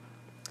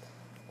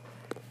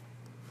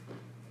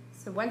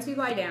So once you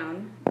lie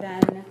down,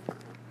 then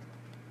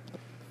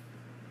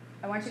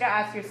I want you to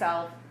ask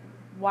yourself,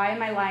 why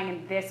am I lying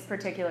in this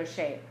particular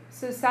shape?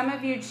 So some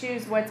of you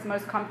choose what's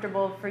most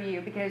comfortable for you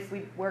because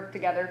we've worked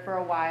together for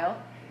a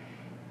while.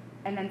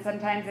 And then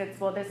sometimes it's,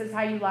 well, this is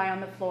how you lie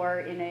on the floor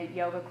in a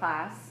yoga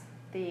class,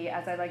 the,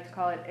 as I like to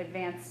call it,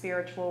 advanced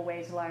spiritual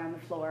way to lie on the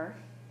floor.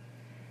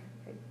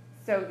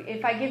 So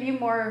if I give you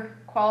more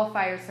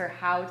qualifiers for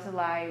how to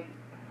lie,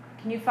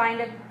 can you find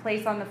a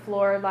place on the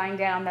floor lying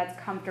down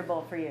that's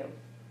comfortable for you,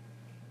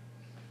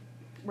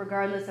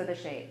 regardless of the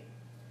shape?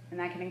 And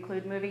that can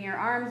include moving your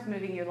arms,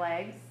 moving your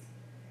legs.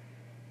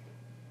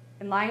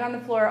 And lying on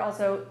the floor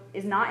also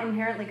is not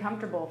inherently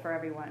comfortable for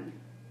everyone.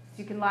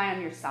 So you can lie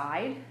on your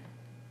side.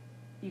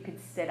 You could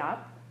sit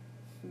up.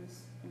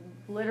 There's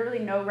literally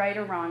no right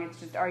or wrong. It's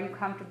just, are you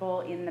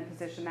comfortable in the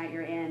position that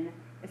you're in,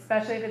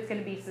 especially if it's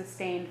going to be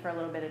sustained for a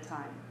little bit of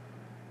time.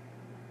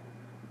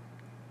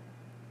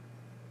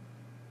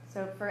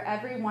 So for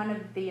every one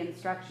of the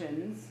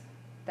instructions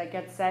that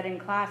gets said in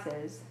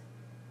classes,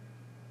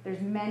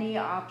 there's many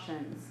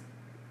options.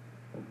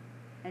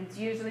 And it's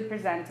usually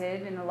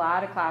presented in a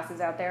lot of classes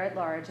out there at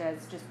large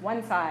as just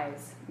one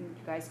size. And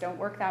you guys don't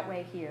work that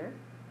way here,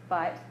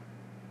 but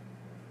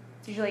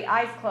it's usually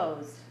eyes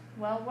closed.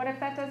 Well, what if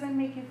that doesn't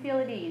make you feel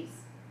at ease?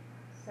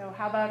 So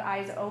how about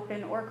eyes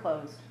open or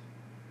closed?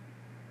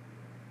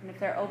 And if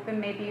they're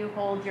open, maybe you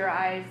hold your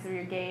eyes or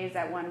your gaze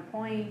at one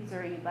point,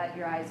 or you let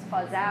your eyes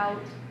fuzz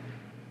out.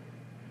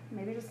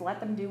 Maybe just let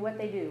them do what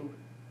they do.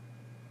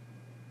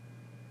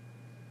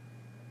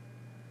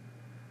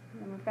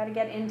 And we've got to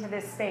get into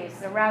this space.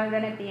 So rather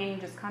than it being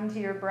just come to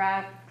your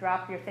breath,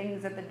 drop your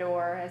things at the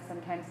door, as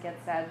sometimes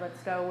gets said,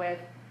 let's go with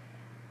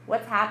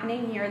what's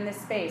happening here in this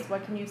space.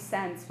 What can you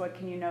sense? What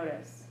can you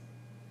notice?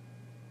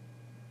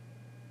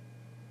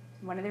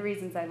 One of the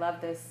reasons I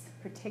love this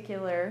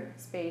particular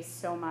space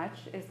so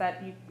much is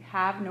that you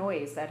have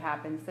noise that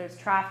happens. There's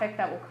traffic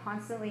that will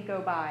constantly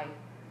go by.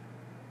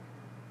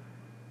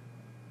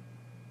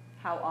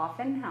 How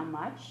often? How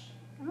much?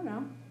 I don't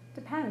know.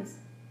 Depends.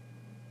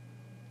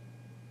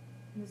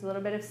 There's a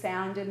little bit of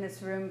sound in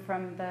this room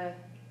from the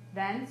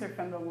vents or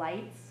from the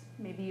lights.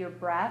 Maybe your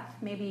breath,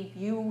 maybe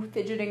you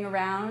fidgeting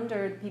around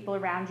or people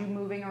around you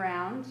moving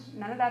around.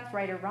 None of that's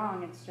right or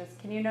wrong. It's just,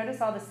 can you notice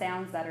all the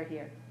sounds that are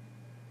here?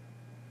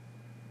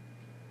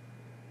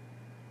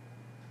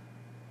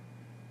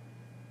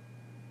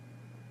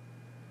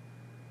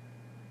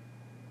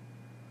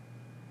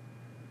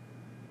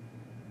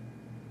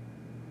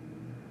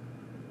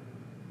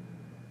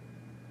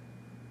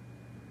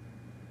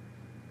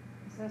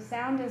 So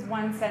sound is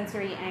one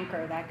sensory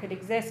anchor that could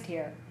exist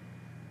here.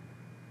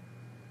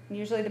 And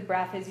usually the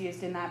breath is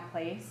used in that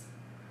place.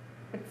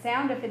 But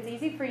sound, if it's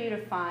easy for you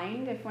to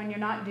find, if when you're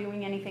not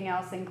doing anything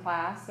else in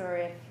class, or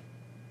if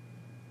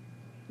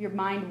your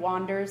mind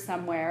wanders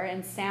somewhere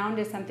and sound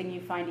is something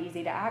you find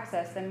easy to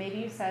access, then maybe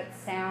you set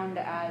sound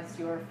as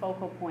your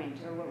focal point,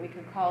 or what we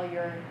could call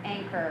your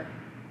anchor.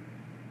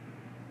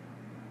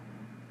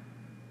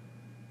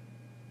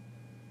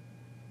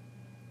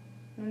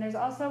 And there's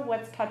also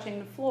what's touching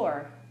the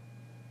floor.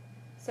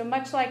 So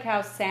much like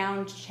how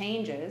sound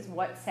changes,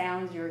 what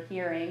sounds you're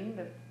hearing,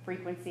 the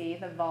frequency,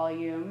 the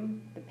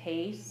volume, the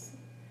pace,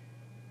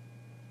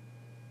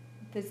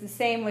 it's the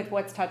same with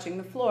what's touching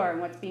the floor and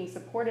what's being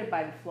supported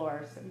by the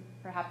floor. So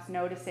perhaps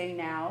noticing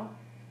now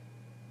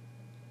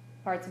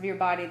parts of your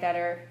body that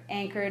are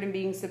anchored and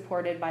being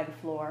supported by the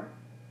floor.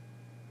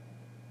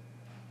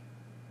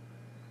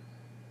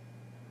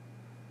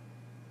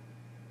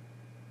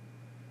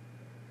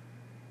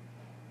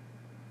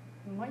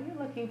 And what you're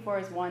looking for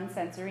is one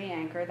sensory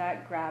anchor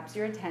that grabs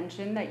your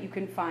attention that you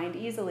can find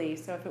easily.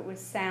 So if it was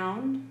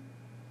sound,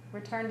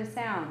 return to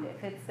sound.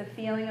 If it's the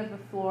feeling of the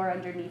floor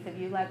underneath of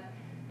you, let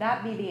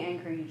that be the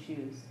anchor you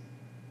choose.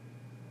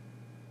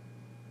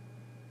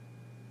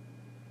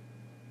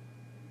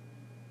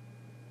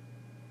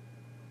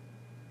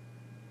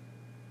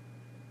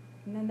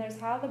 And then there's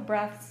how the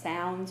breath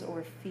sounds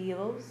or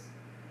feels.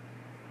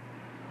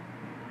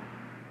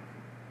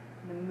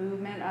 The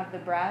movement of the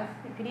breath.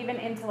 You could even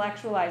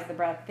intellectualize the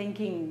breath,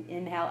 thinking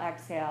inhale,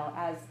 exhale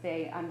as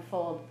they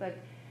unfold, but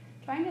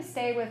trying to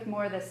stay with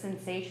more the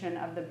sensation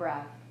of the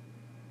breath.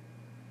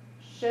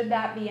 Should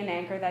that be an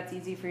anchor that's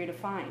easy for you to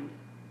find?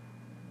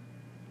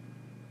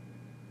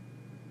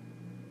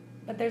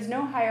 But there's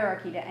no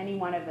hierarchy to any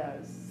one of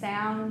those.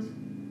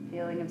 Sound,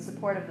 feeling of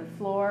support of the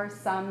floor,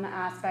 some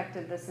aspect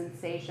of the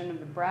sensation of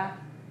the breath.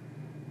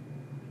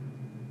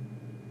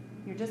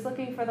 You're just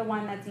looking for the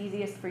one that's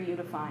easiest for you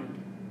to find,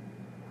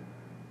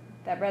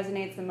 that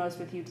resonates the most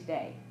with you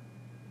today.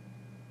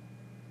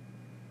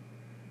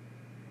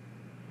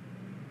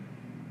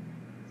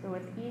 So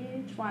with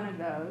each one of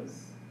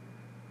those,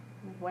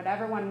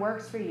 whatever one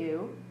works for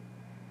you,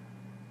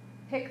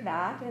 pick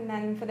that, and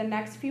then for the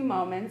next few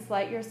moments,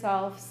 let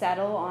yourself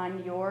settle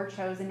on your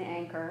chosen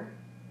anchor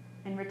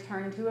and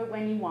return to it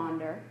when you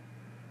wander.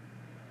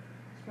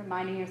 Just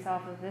reminding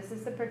yourself of this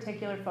is the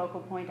particular focal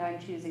point I'm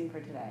choosing for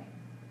today.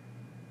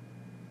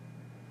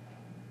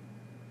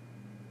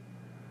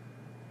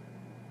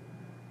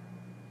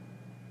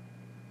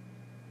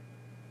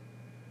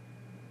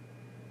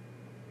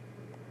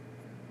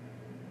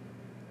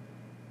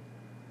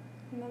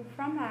 And then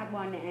from that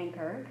one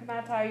anchor, come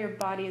out to how your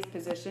body is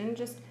positioned.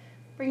 Just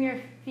bring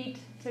your feet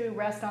to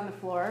rest on the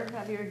floor.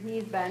 Have your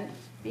knees bent,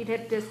 feet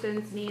hip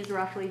distance, knees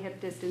roughly hip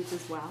distance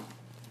as well.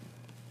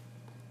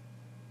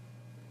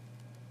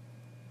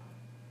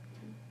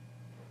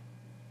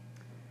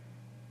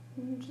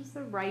 And just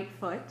the right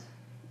foot.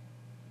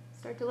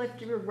 Start to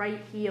lift your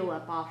right heel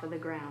up off of the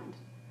ground.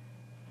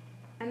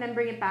 And then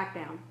bring it back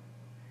down.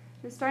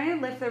 You're starting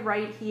to lift the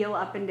right heel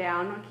up and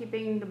down while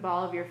keeping the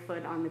ball of your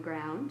foot on the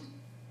ground.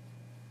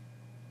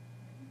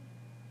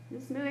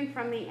 Just moving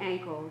from the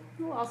ankle.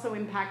 It will also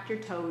impact your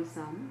toes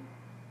some.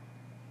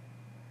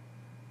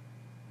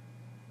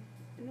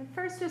 And at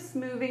first just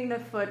moving the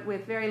foot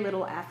with very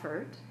little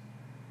effort.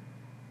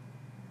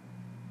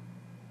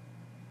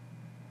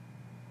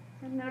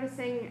 And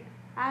noticing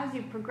as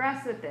you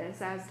progress with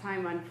this, as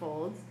time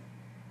unfolds,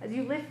 as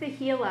you lift the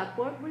heel up,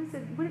 what would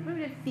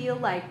it feel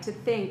like to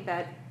think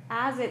that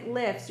as it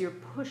lifts, you're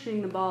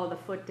pushing the ball of the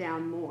foot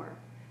down more?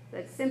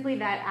 That simply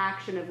that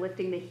action of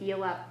lifting the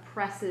heel up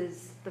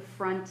presses the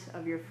front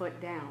of your foot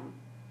down.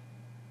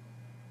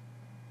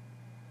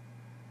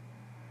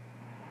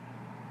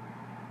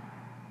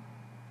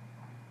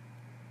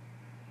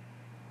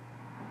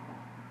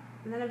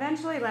 And then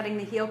eventually letting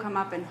the heel come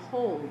up and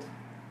hold.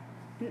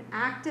 And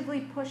actively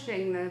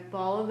pushing the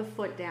ball of the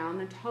foot down,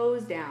 the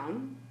toes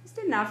down, just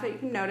enough that you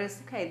can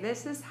notice, okay,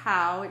 this is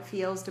how it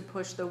feels to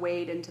push the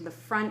weight into the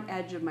front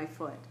edge of my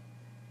foot.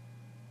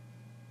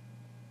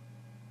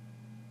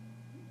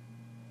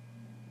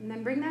 And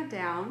then bring that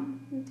down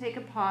and take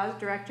a pause,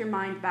 direct your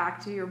mind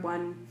back to your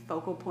one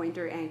focal point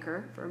or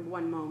anchor for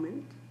one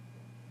moment.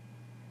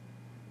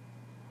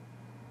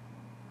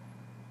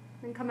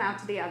 Then come out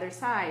to the other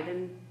side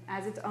and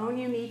as its own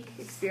unique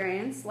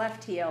experience,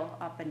 left heel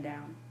up and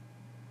down.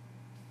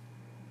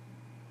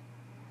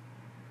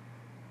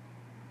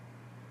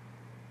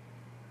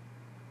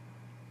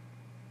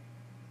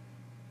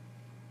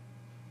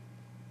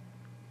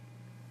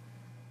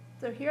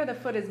 So here the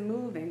foot is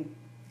moving,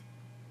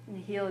 and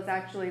the heel is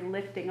actually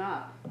lifting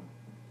up.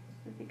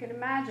 If you can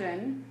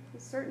imagine, at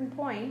a certain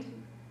point,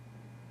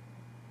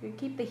 you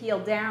keep the heel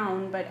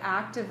down, but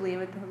actively,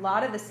 with a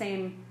lot of the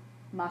same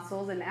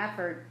muscles and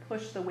effort,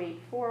 push the weight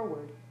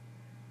forward.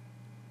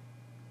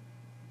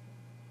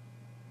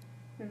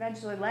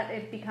 Eventually let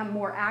it become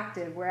more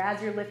active, where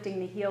as you're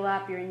lifting the heel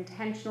up, you're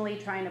intentionally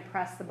trying to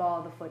press the ball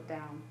of the foot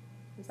down.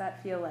 What does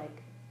that feel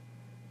like?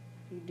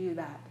 You do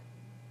that.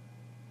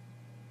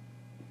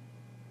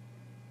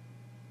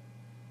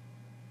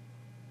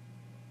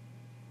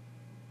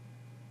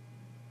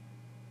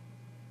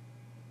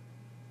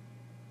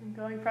 And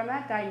going from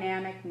that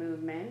dynamic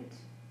movement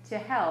to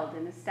held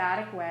in a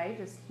static way,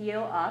 just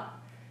heel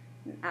up,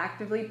 and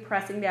actively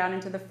pressing down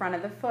into the front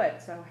of the foot.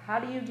 So how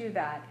do you do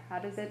that? How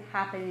does it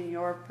happen in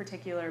your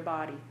particular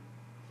body?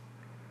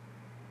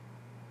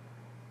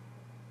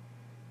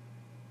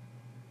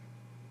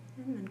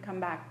 And then come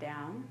back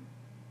down.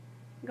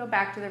 Go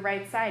back to the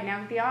right side.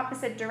 Now the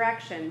opposite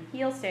direction.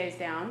 Heel stays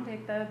down.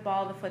 Take the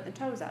ball of the foot and the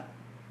toes up.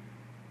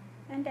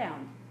 And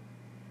down.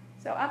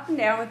 So up and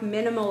down with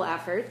minimal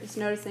effort. Just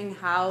noticing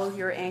how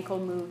your ankle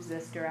moves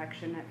this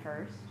direction at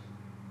first.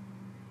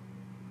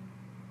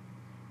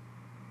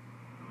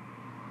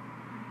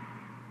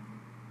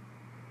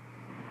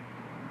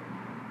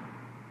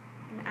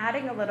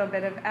 Adding a little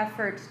bit of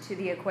effort to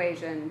the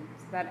equation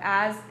so that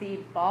as the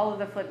ball of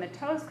the foot and the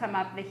toes come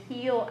up, the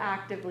heel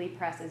actively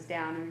presses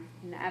down.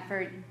 In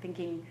effort,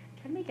 thinking,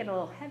 try to make it a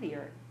little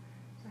heavier.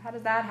 So how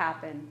does that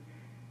happen?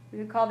 We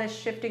would call this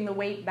shifting the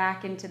weight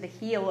back into the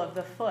heel of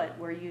the foot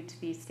where you'd to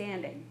be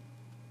standing.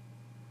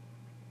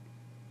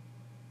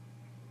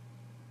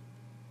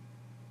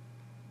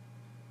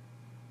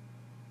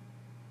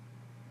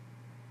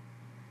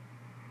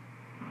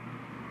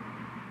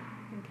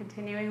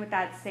 Continuing with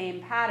that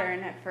same pattern,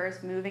 at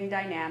first moving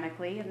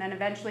dynamically, and then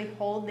eventually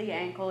hold the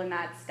ankle in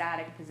that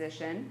static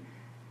position.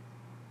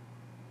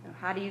 So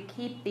how do you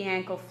keep the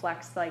ankle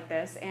flexed like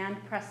this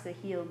and press the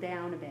heel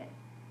down a bit?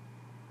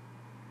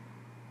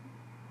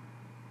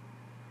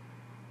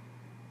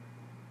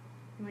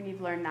 When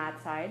you've learned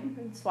that side,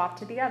 then swap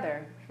to the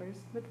other. First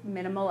with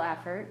minimal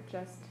effort,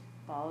 just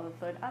follow the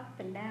foot up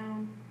and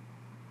down.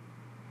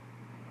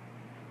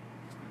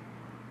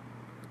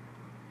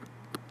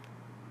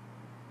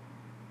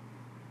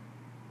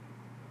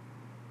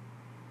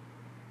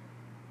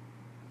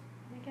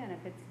 Again,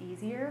 if it's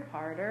easier,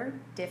 harder,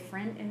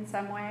 different in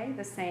some way,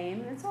 the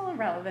same, it's all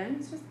irrelevant.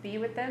 It's just be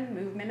with the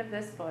movement of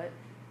this foot.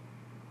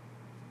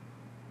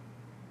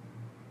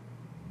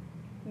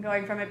 And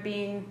going from it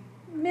being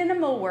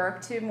minimal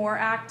work to more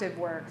active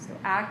work. So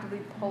actively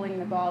pulling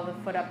the ball of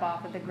the foot up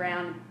off of the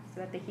ground so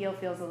that the heel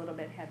feels a little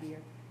bit heavier.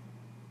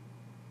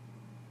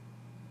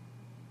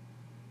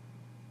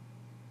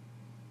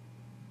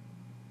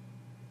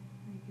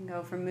 You can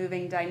go from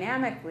moving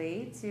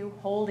dynamically to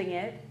holding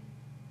it.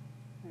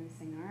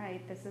 Noticing, all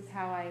right, this is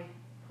how I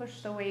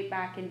push the weight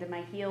back into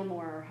my heel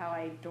more, or how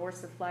I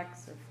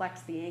dorsiflex or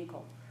flex the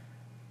ankle.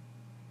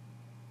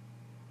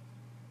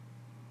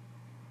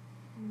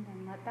 And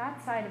then let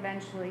that side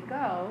eventually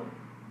go.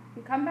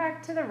 And come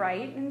back to the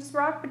right and just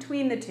rock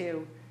between the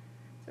two.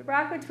 So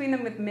rock between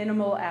them with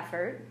minimal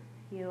effort.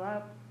 Heel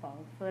up, ball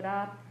the foot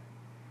up.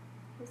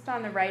 Just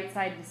on the right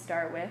side to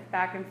start with,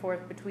 back and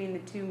forth between the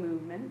two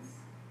movements.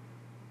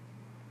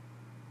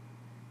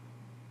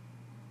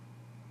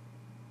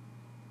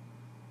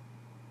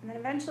 And then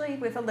eventually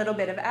with a little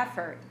bit of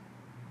effort,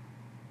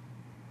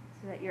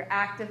 so that you're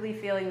actively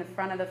feeling the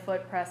front of the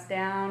foot press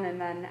down and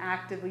then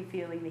actively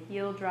feeling the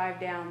heel drive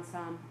down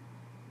some.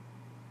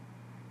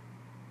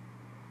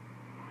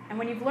 And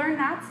when you've learned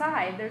that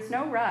side, there's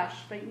no rush,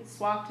 but you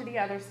swap to the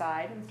other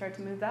side and start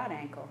to move that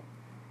ankle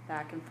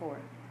back and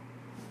forth.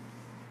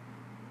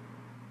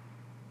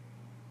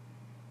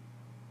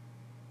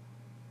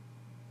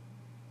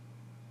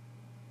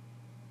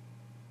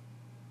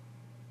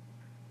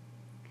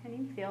 Can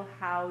you feel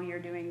how you're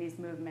doing these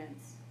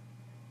movements?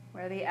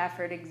 Where the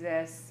effort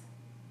exists?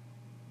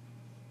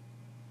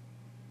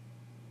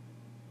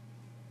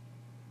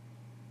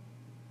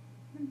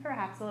 And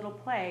perhaps a little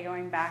play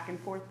going back and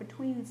forth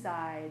between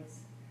sides.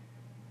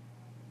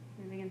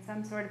 Moving in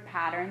some sort of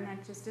pattern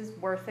that just is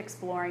worth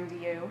exploring to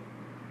you.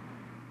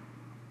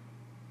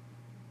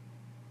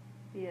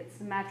 Be it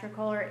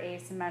symmetrical or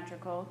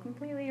asymmetrical,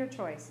 completely your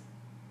choice.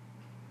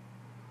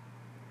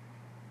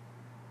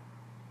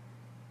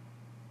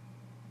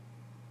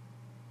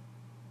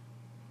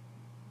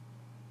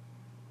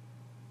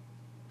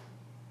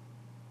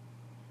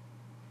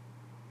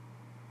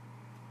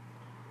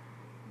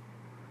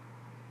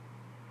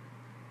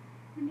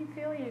 When you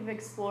feel you've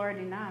explored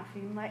enough,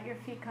 you can let your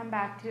feet come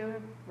back to a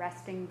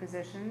resting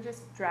position.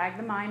 Just drag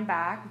the mind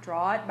back,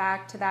 draw it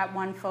back to that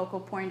one focal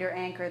point or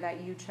anchor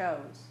that you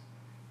chose.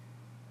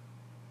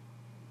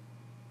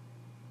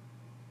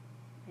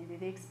 Maybe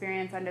the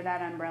experience under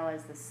that umbrella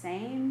is the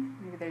same.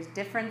 Maybe there's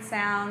different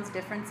sounds,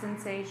 different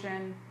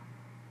sensation.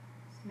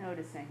 Just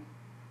noticing.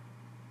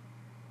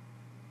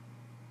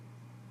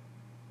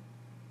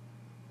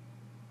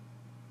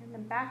 And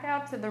then back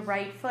out to the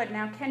right foot.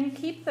 Now, can you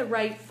keep the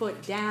right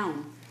foot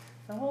down?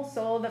 The whole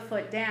sole of the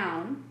foot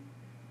down.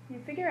 You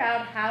figure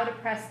out how to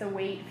press the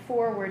weight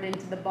forward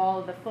into the ball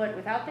of the foot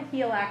without the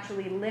heel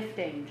actually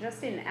lifting,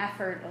 just in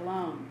effort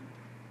alone.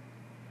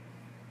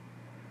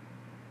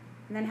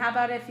 And then how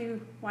about if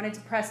you wanted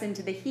to press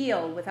into the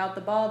heel without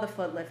the ball of the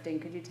foot lifting?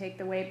 Could you take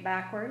the weight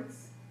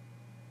backwards?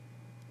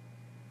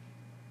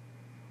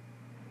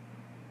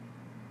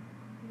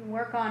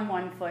 Work on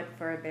one foot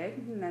for a bit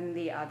and then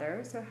the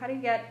other. So how do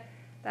you get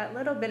that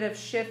little bit of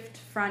shift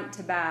front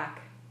to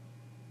back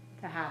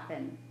to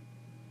happen?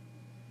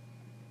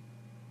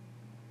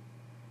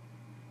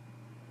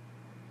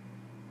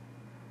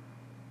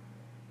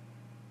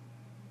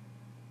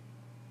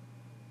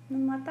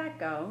 And let that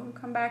go and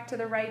come back to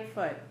the right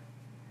foot.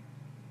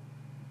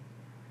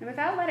 And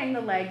without letting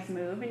the legs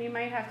move, and you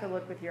might have to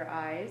look with your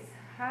eyes,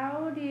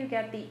 how do you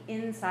get the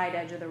inside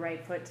edge of the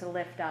right foot to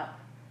lift up?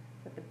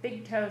 So the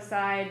big toe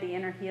side, the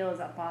inner heel is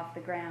up off the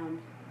ground.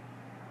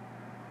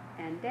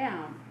 And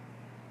down.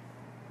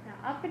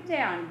 Now up and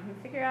down. You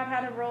figure out how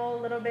to roll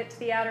a little bit to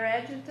the outer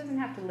edge. It doesn't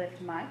have to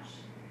lift much.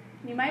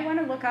 You might want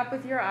to look up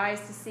with your eyes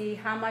to see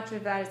how much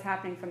of that is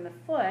happening from the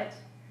foot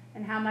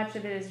and how much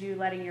of it is you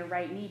letting your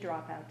right knee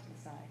drop out to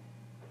the side.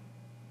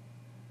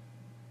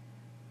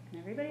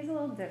 And everybody's a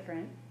little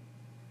different.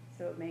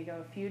 So it may go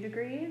a few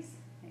degrees.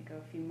 Go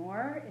a few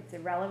more. It's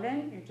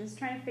irrelevant. You're just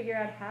trying to figure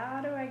out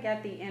how do I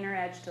get the inner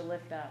edge to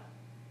lift up?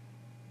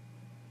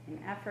 In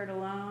effort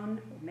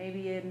alone, or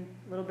maybe in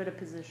a little bit of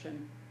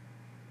position.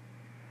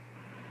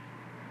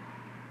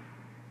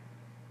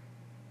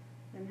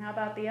 Then how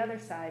about the other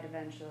side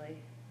eventually?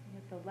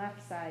 Get the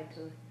left side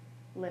to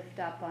lift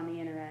up on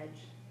the inner edge.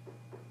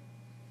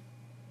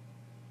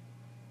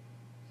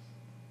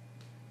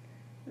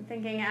 I'm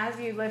thinking as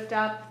you lift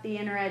up the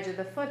inner edge of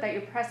the foot that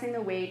you're pressing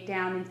the weight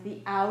down into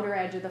the outer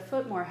edge of the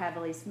foot more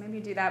heavily. So maybe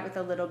do that with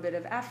a little bit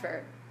of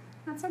effort.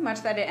 Not so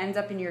much that it ends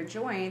up in your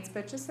joints,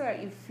 but just so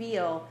that you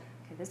feel,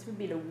 okay, this would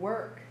be the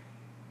work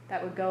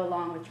that would go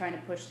along with trying to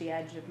push the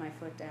edge of my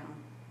foot down.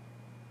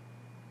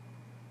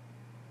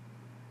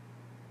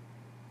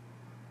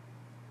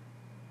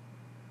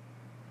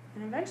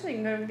 And eventually you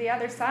can go to the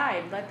other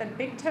side. Let the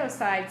big toe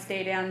side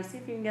stay down and see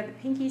if you can get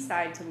the pinky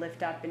side to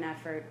lift up in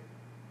effort.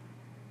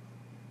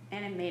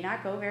 And it may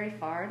not go very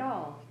far at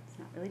all. It's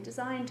not really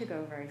designed to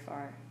go very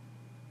far.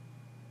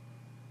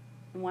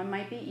 And one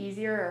might be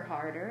easier or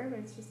harder, but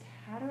it's just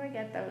how do I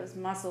get those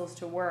muscles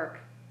to work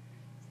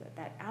so that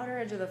that outer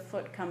edge of the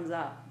foot comes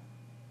up?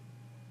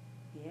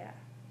 Yeah,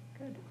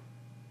 good.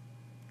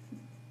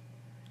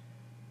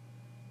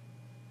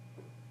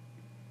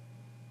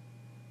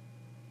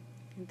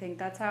 And think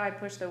that's how I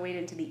push the weight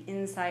into the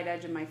inside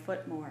edge of my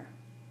foot more.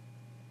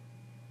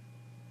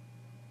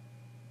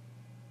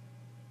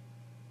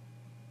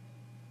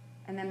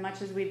 And then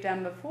much as we've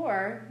done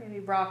before,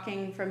 maybe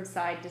rocking from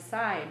side to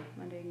side,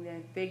 letting the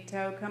big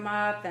toe come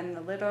up, then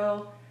the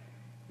little.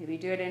 Maybe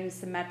do it in a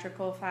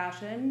symmetrical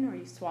fashion, or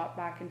you swap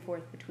back and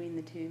forth between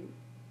the two.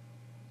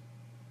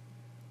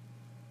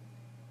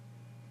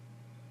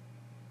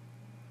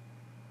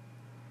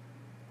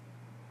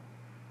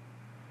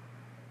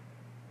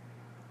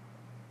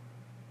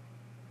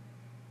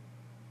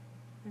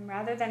 And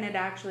rather than it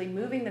actually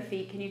moving the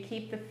feet, can you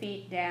keep the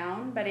feet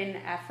down, but in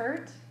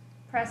effort,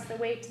 press the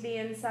weight to the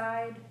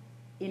inside?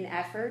 In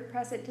effort,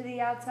 press it to the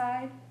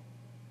outside?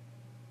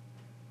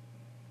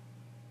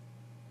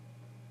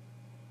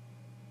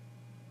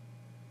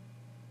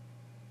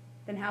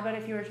 Then how about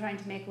if you were trying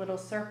to make little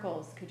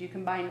circles? Could you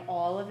combine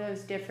all of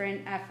those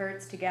different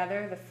efforts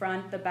together, the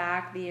front, the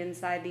back, the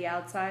inside, the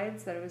outside,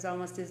 so that it was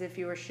almost as if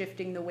you were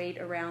shifting the weight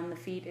around the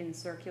feet in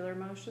circular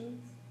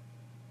motions?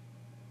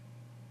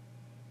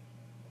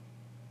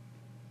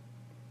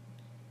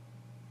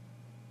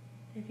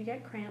 If you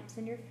get cramps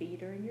in your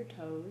feet or in your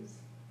toes,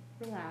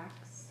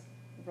 relax,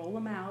 roll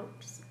them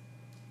out.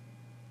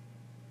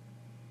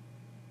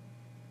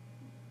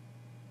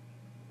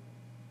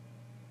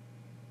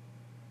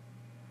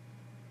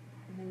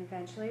 And then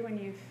eventually, when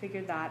you've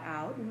figured that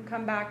out, you can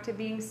come back to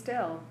being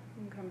still.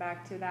 You can come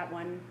back to that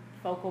one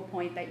focal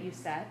point that you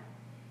set.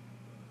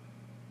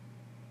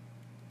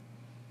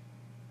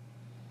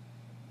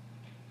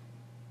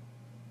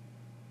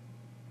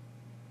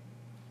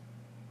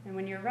 And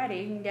when you're ready,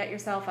 you can get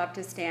yourself up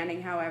to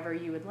standing however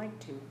you would like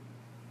to.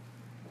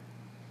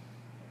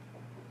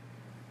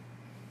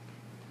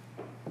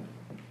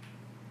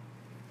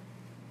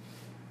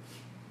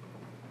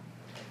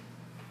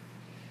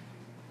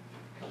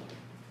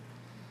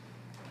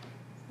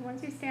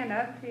 Once you stand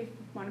up, if you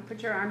want to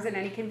put your arms in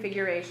any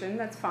configuration,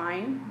 that's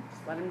fine.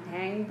 Just let them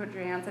hang, put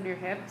your hands on your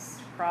hips,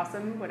 cross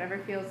them, whatever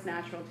feels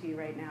natural to you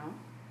right now.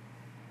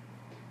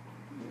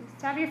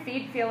 Just have your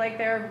feet feel like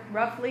they're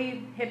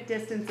roughly hip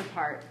distance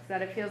apart, so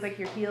that it feels like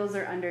your heels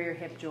are under your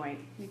hip joint.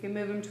 You can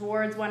move them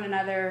towards one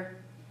another,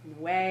 and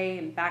away,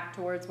 and back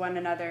towards one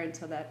another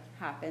until that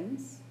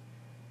happens.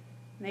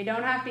 And they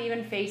don't have to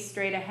even face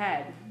straight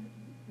ahead.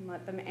 And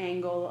let them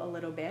angle a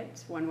little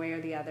bit, one way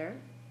or the other.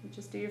 And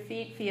just do your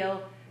feet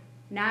feel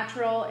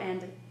natural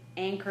and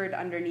anchored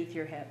underneath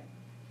your hip.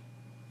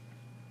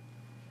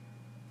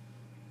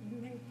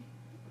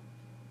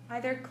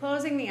 Either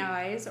closing the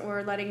eyes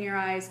or letting your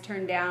eyes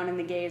turn down and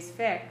the gaze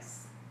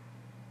fix.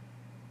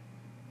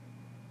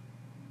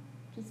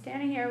 Just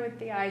standing here with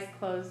the eyes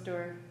closed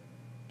or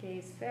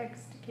gaze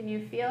fixed, can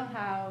you feel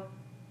how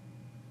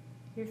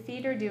your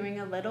feet are doing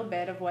a little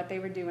bit of what they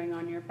were doing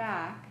on your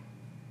back,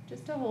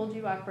 just to hold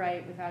you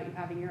upright without you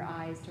having your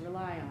eyes to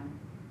rely on?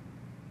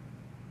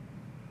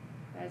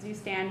 As you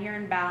stand here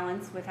in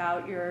balance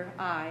without your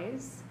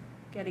eyes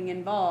getting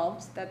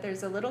involved, that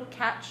there's a little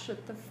catch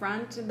at the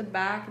front and the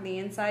back and the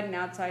inside and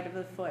outside of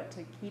the foot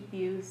to keep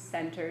you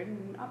centered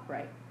and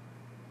upright.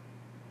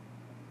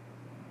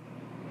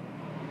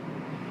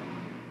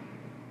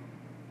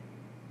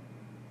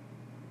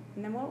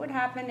 And then what would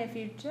happen if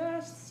you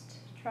just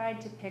tried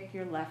to pick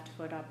your left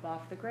foot up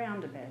off the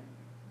ground a bit?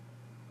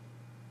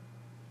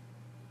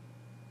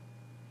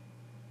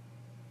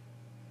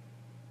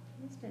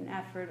 Just an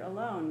effort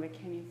alone, but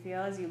can you feel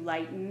as you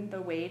lighten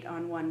the weight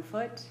on one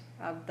foot,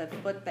 of the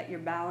foot that you're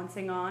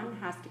balancing on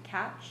has to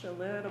catch a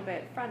little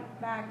bit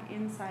front, back,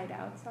 inside,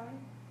 outside?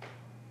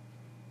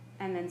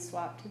 And then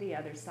swap to the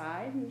other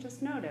side and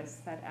just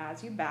notice that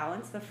as you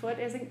balance, the foot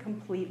isn't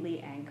completely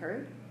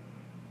anchored,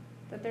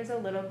 that there's a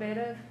little bit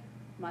of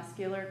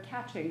muscular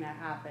catching that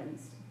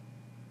happens,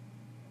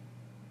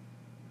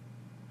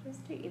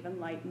 just to even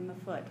lighten the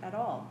foot at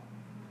all.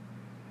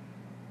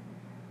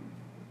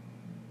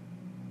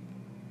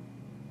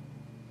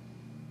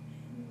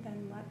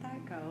 Then let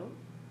that go.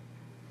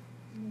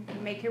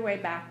 Make your way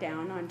back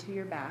down onto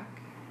your back.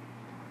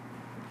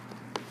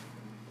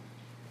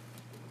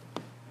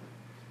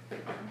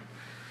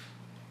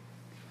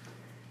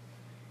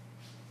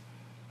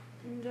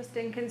 And just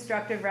in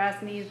constructive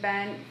rest, knees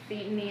bent,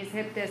 feet and knees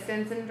hip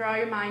distance, and draw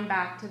your mind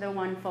back to the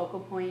one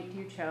focal point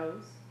you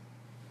chose.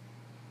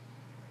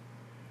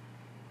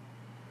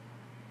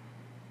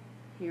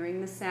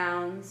 Hearing the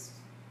sounds,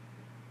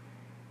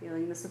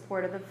 feeling the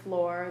support of the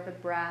floor, the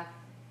breath.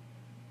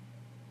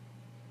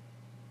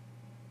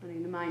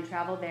 Letting the mind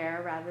travel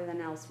there rather than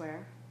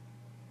elsewhere.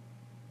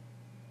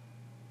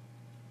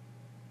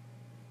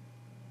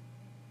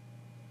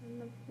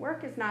 And the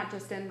work is not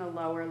just in the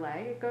lower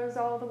leg, it goes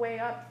all the way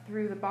up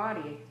through the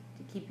body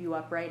to keep you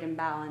upright and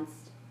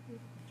balanced.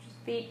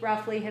 Feet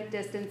roughly hip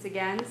distance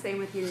again, same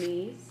with your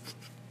knees.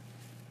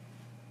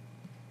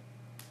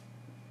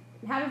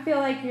 And have it feel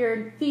like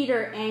your feet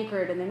are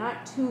anchored and they're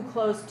not too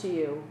close to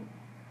you.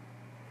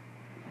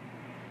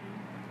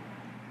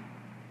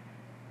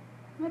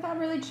 Without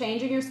really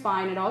changing your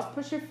spine at all, just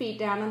push your feet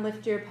down and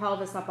lift your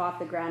pelvis up off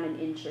the ground an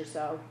inch or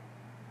so.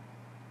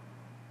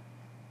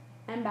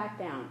 And back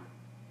down.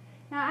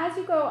 Now as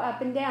you go up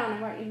and down,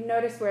 I want you to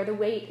notice where the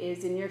weight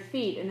is in your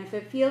feet. And if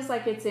it feels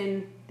like it's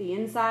in the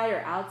inside or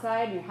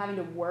outside and you're having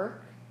to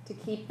work to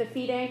keep the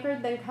feet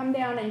anchored, then come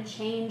down and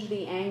change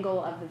the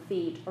angle of the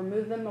feet or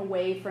move them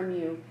away from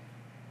you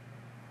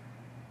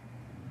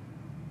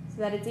so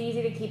that it's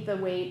easy to keep the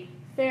weight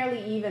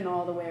fairly even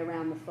all the way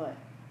around the foot.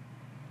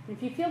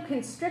 If you feel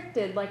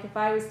constricted, like if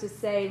I was to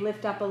say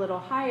lift up a little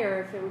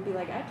higher, if it would be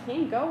like I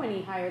can't go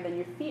any higher, then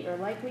your feet are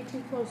likely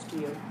too close to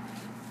you.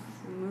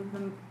 So move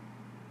them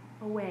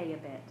away a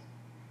bit.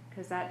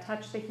 because that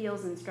touch the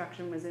heels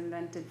instruction was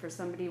invented for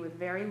somebody with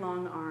very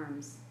long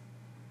arms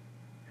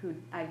who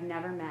I've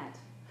never met.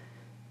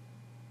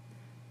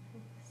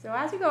 So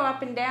as you go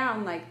up and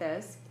down like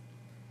this,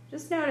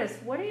 just notice,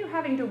 what are you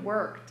having to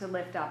work to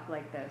lift up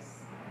like this?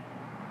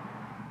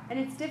 And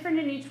it's different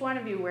in each one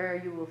of you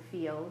where you will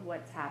feel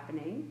what's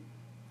happening.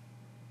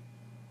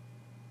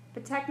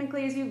 But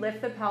technically, as you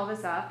lift the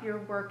pelvis up, you're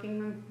working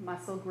the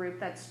muscle group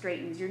that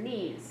straightens your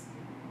knees,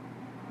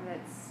 that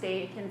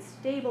can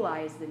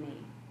stabilize the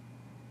knee.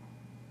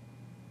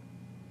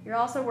 You're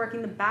also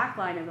working the back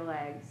line of the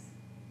legs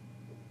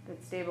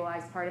that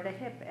stabilize part of the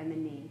hip and the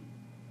knee.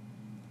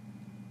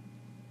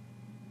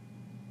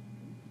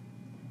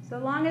 So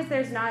long as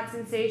there's not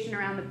sensation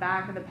around the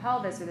back of the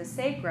pelvis or the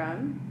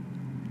sacrum,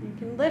 you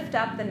can lift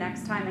up the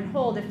next time and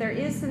hold. If there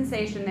is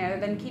sensation there,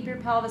 then keep your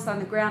pelvis on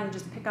the ground and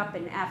just pick up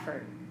an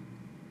effort.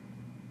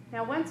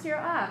 Now, once you're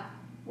up,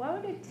 what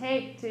would it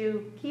take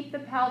to keep the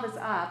pelvis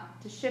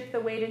up, to shift the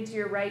weight into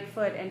your right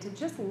foot, and to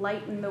just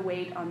lighten the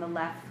weight on the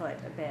left foot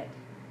a bit?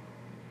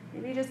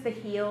 Maybe just the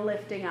heel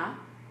lifting up.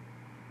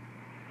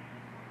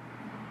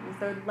 Does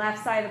the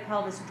left side of the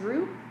pelvis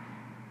droop?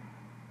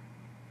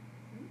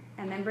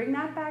 And then bring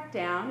that back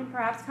down, and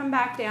perhaps come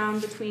back down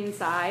between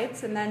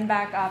sides, and then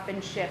back up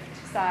and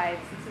shift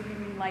sides, so you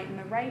can lighten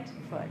the right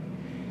foot.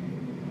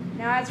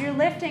 Now, as you're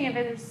lifting, if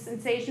there's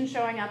sensation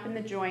showing up in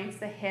the joints,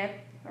 the hip,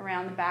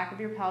 around the back of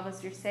your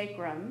pelvis, your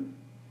sacrum,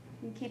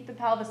 you can keep the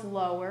pelvis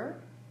lower,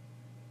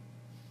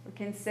 or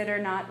consider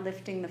not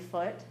lifting the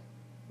foot.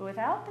 But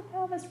without the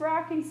pelvis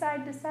rocking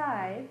side to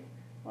side,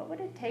 what would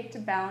it take to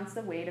balance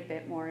the weight a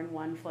bit more in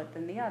one foot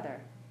than the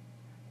other,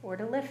 or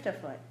to lift a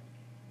foot?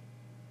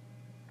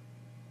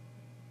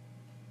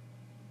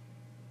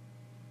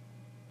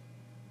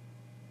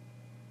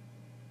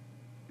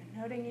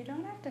 Noting you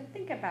don't have to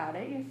think about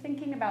it. You're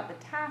thinking about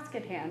the task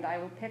at hand. I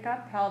will pick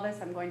up pelvis.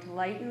 I'm going to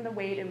lighten the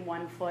weight in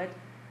one foot.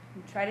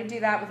 And try to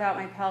do that without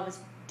my pelvis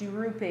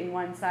drooping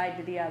one side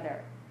to the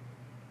other.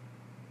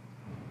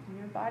 And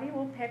your body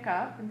will pick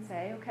up and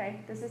say, okay,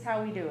 this is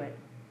how we do it.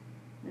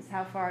 This is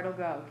how far it'll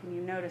go. Can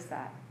you notice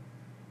that?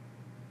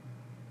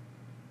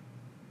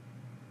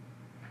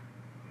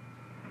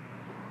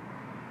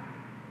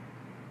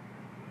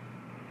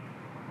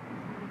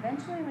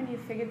 Eventually, when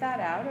you've figured that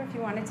out, or if you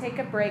want to take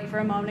a break for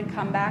a moment and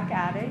come back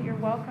at it, you're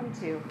welcome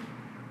to.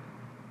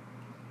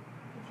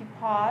 If you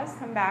pause,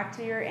 come back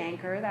to your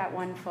anchor, that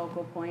one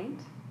focal point.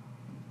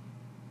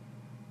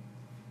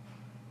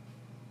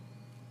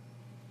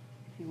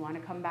 If you want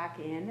to come back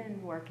in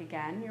and work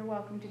again, you're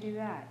welcome to do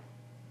that.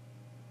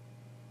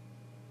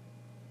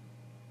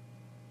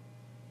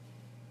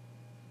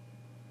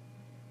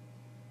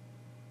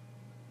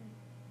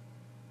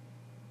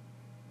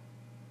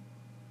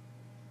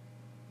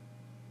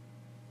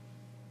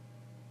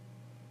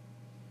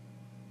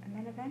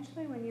 And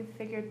eventually, when you've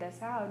figured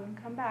this out, you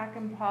come back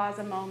and pause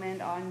a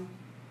moment on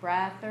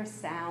breath or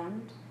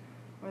sound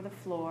or the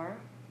floor.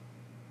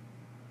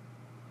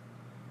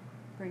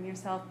 Bring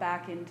yourself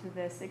back into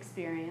this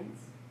experience.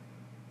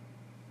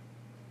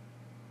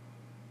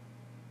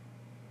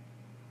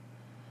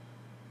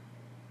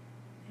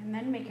 And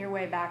then make your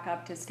way back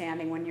up to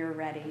standing when you're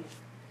ready.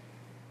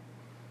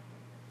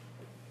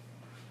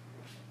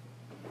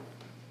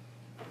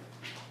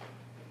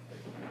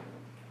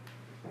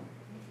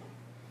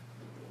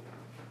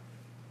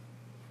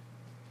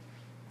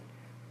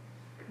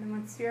 And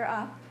once you're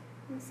up,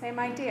 the same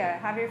idea.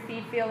 Have your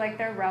feet feel like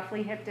they're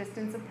roughly hip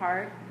distance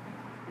apart.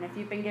 And if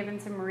you've been given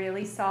some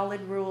really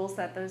solid rules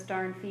that those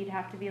darn feet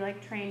have to be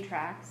like train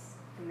tracks,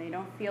 and they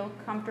don't feel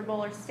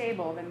comfortable or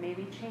stable, then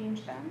maybe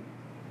change them.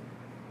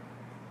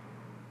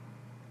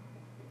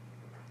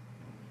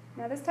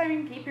 Now this time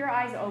you can keep your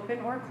eyes open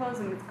or close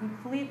them. It's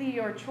completely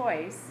your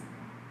choice.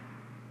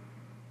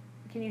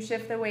 Can you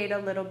shift the weight a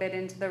little bit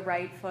into the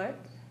right foot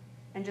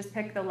and just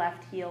pick the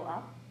left heel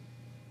up?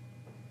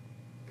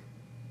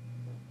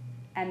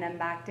 And then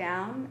back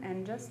down,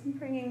 and just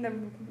bringing the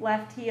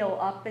left heel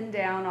up and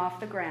down off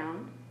the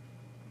ground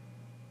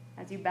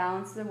as you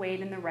balance the weight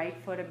in the right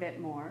foot a bit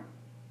more.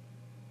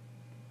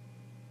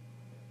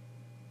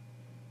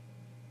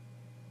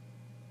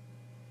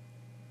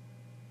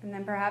 And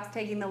then perhaps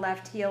taking the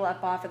left heel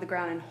up off of the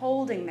ground and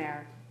holding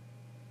there.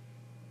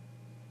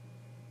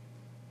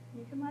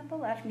 You can let the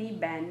left knee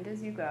bend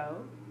as you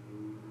go.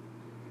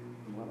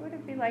 What would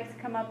it be like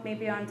to come up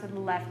maybe onto the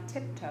left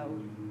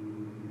tiptoe?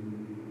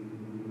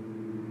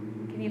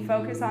 Can you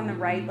focus on the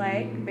right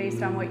leg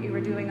based on what you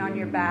were doing on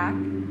your back?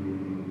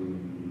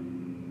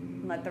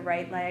 Let the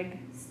right leg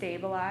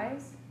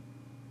stabilize.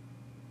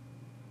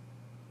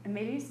 And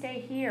maybe you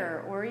stay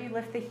here, or you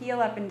lift the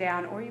heel up and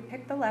down, or you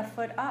pick the left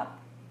foot up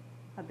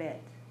a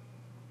bit.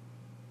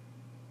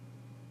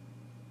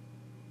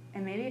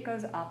 And maybe it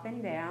goes up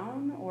and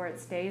down, or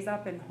it stays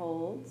up and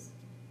holds.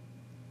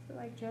 So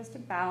like just to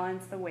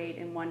balance the weight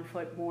in one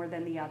foot more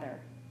than the other.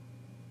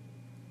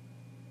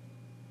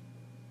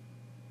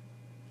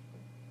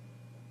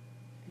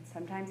 And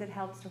sometimes it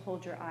helps to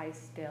hold your eyes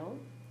still,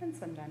 and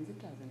sometimes it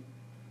doesn't.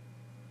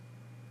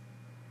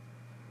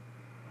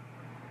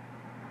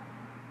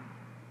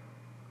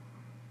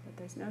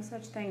 There's no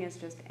such thing as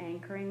just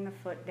anchoring the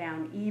foot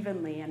down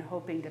evenly and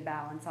hoping to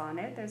balance on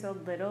it. There's a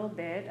little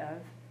bit of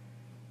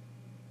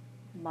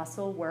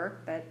muscle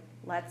work that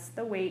lets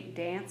the weight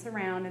dance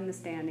around in the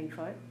standing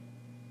foot,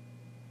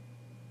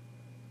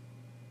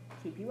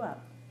 keep you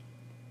up.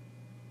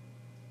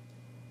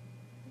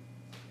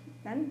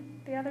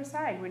 Then the other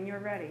side when you're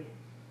ready.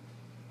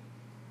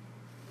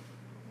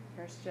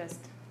 First,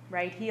 just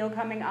right heel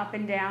coming up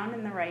and down,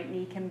 and the right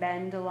knee can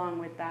bend along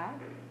with that.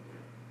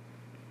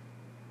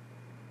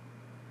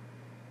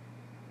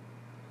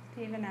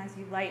 Even as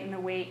you lighten the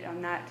weight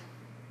on that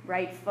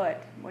right foot,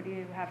 what do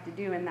you have to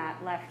do in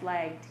that left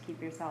leg to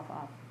keep yourself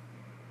up?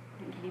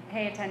 And can you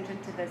pay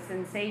attention to the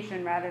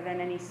sensation rather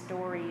than any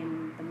story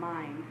in the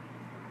mind?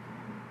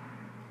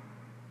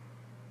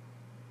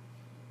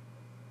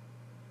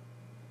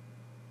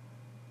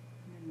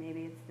 And then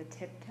maybe it's the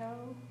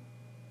tiptoe.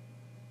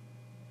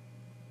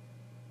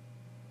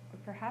 Or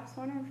perhaps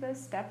one of the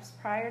steps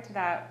prior to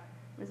that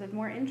was of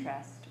more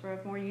interest or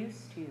of more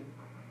use to you.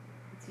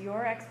 It's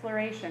your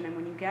exploration, and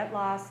when you get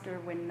lost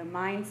or when the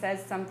mind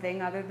says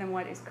something other than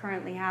what is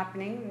currently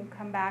happening, you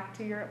come back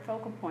to your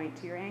focal point,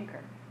 to your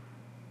anchor.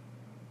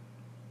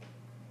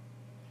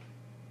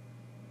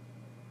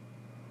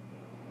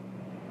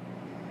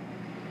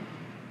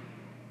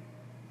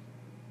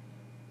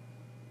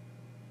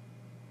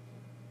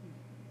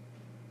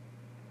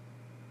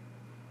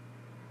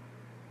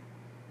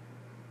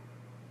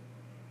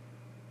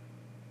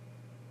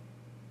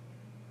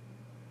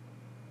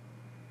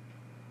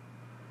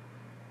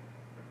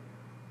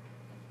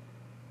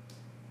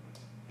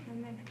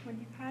 And then when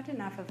you've had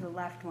enough of the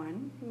left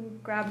one, you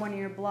grab one of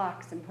your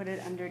blocks and put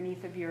it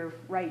underneath of your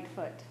right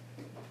foot.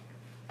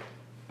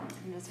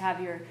 And just have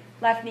your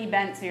left knee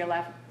bent so your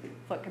left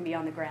foot can be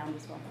on the ground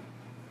as well.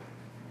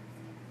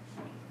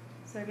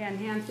 So again,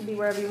 hands can be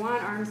wherever you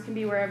want, arms can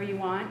be wherever you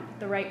want.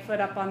 The right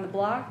foot up on the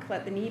block,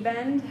 let the knee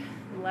bend.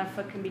 The left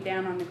foot can be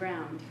down on the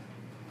ground.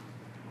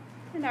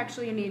 And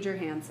actually you need your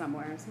hands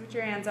somewhere. So put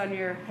your hands on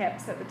your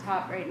hips at the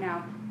top right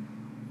now.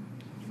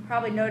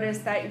 Probably notice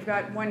that you've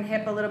got one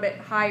hip a little bit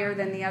higher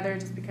than the other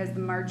just because the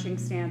marching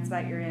stance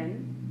that you're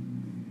in.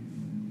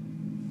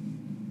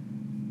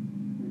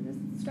 And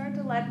just start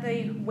to let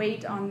the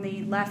weight on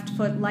the left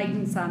foot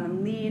lighten some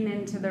and lean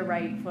into the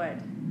right foot.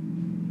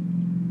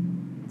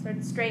 Start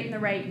to straighten the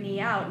right knee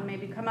out and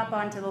maybe come up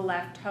onto the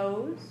left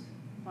toes,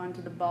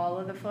 onto the ball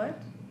of the foot.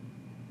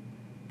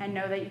 And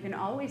know that you can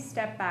always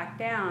step back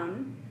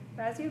down.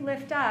 But as you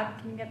lift up,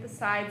 can you get the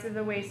sides of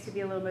the waist to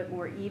be a little bit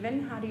more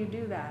even? How do you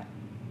do that?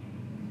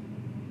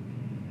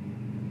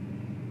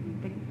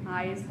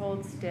 Eyes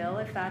hold still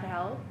if that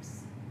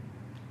helps.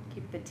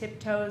 Keep the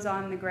tiptoes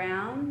on the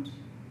ground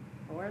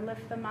or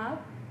lift them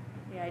up.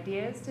 The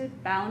idea is to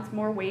balance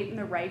more weight in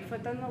the right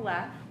foot than the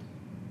left.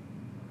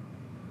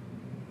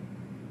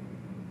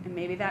 And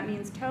maybe that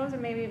means toes or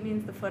maybe it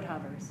means the foot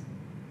hovers.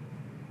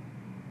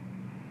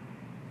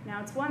 Now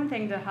it's one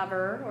thing to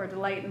hover or to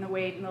lighten the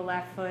weight in the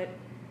left foot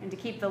and to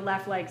keep the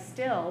left leg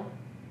still.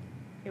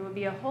 It would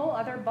be a whole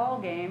other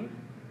ball game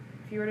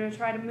if you were to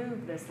try to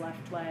move this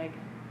left leg.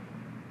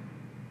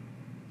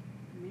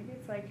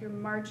 It's like you're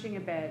marching a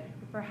bit.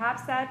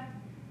 Perhaps that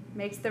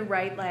makes the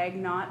right leg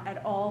not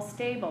at all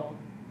stable.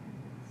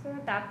 So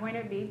at that point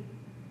it would be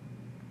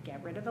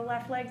get rid of the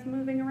left legs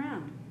moving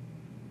around.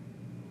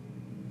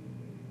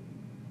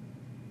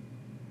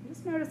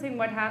 Just noticing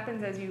what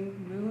happens as you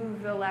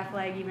move the left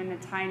leg even a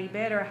tiny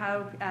bit, or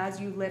how as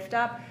you lift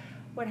up,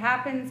 what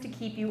happens to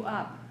keep you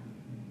up.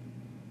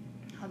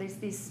 How there's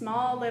these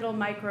small little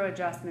micro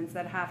adjustments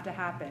that have to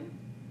happen,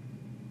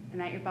 and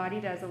that your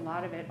body does a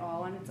lot of it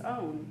all on its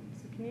own.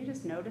 Can you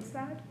just notice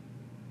that?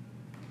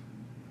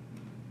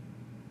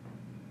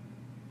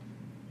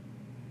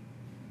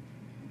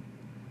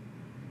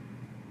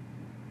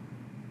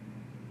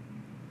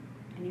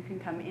 And you can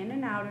come in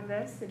and out of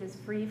this. It is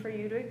free for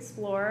you to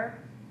explore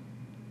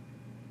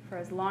for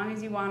as long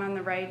as you want on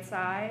the right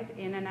side,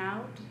 in and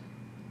out,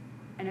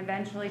 and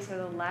eventually to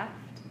the left.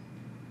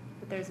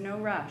 But there's no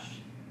rush.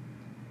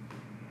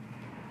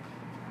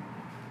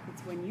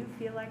 It's when you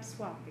feel like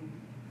swapping.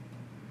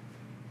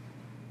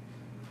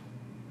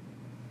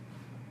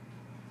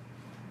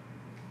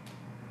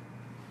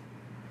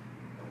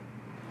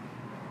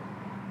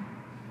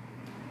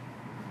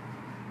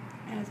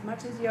 As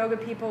much as yoga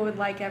people would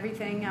like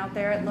everything out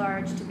there at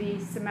large to be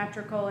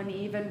symmetrical and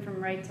even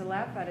from right to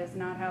left, that is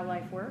not how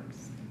life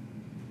works.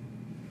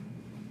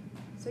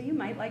 So you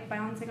might like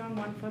balancing on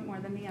one foot more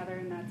than the other,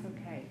 and that's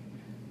okay.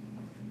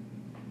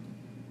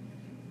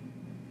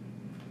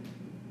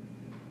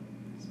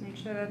 Just make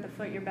sure that the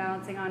foot you're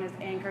balancing on is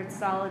anchored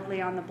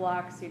solidly on the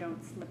block so you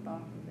don't slip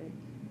off of it.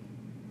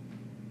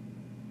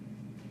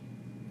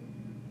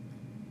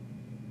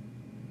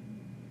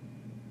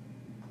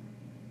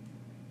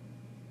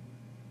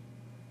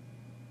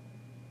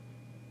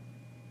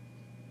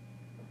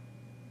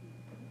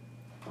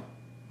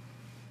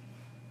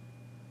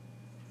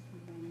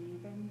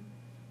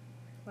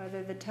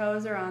 Whether the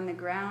toes are on the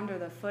ground or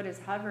the foot is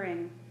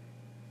hovering,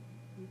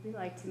 we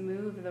like to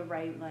move the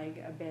right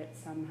leg a bit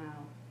somehow.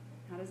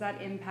 How does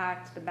that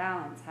impact the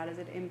balance? How does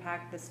it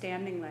impact the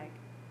standing leg?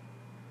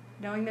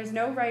 Knowing there's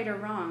no right or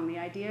wrong, the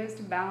idea is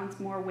to balance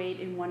more weight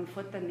in one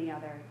foot than the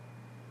other.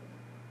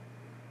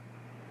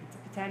 To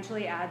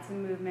potentially add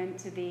some movement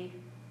to the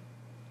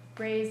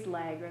raised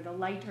leg or the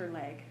lighter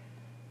leg.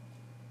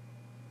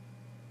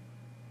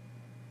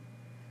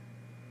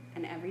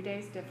 And every day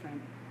is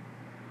different.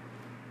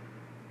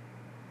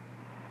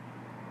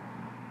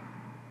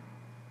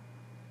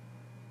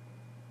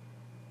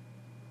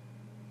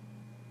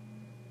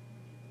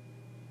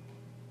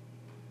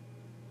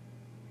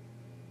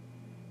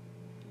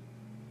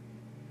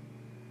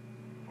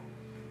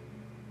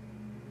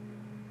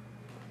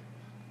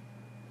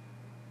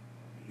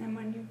 And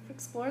when you've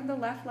explored the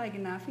left leg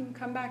enough, you can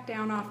come back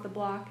down off the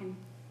block and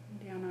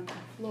down onto the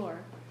floor.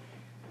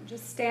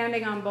 Just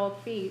standing on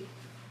both feet.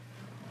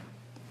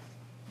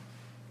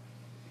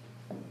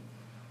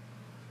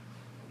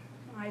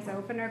 Eyes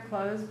open or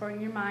closed, bring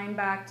your mind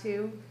back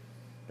to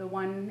the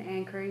one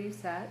anchor you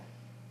set.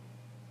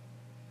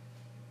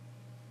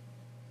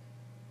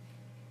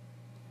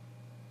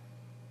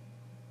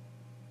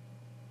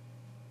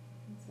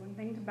 It's one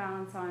thing to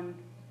balance on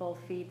both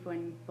feet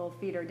when both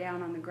feet are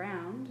down on the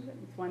ground.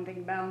 It's one thing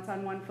to balance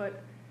on one foot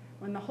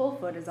when the whole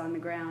foot is on the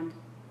ground.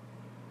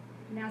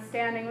 Now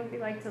standing, what would we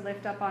like to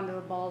lift up onto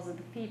the balls of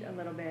the feet a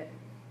little bit.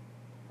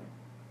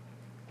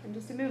 And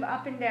just to move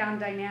up and down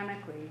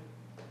dynamically.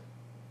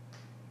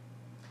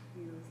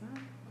 Heels up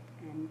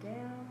and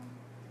down.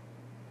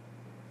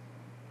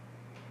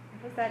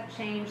 How does that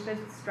change the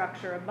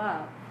structure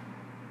above?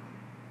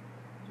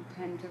 Do you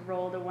tend to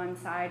roll to one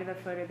side of the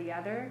foot or the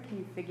other? Can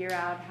you figure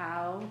out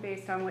how,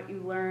 based on what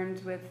you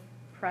learned with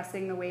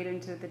pressing the weight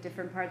into the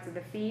different parts of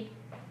the feet,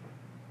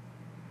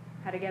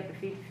 how to get the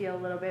feet to feel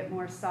a little bit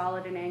more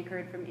solid and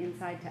anchored from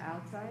inside to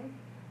outside?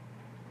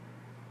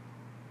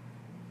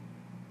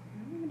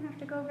 You don't even have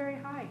to go very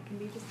high. It can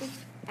be just the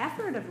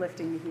effort of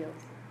lifting the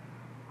heels.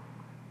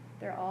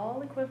 They're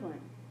all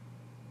equivalent.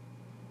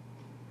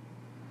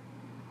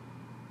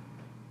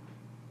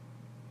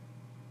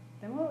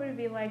 Then what would it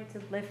be like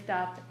to lift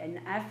up an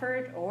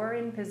effort or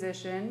in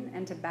position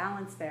and to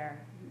balance there,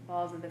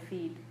 balls of the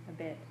feet a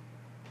bit?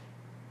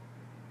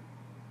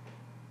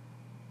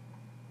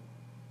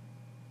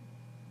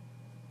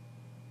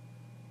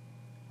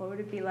 What would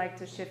it be like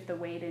to shift the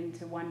weight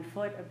into one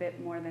foot a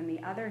bit more than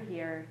the other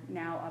here,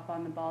 now up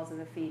on the balls of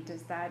the feet?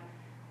 Does that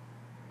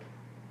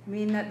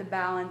mean that the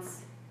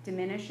balance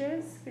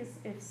diminishes?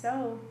 If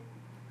so,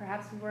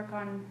 perhaps we work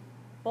on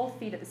both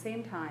feet at the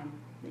same time.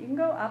 You can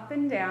go up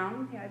and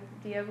down.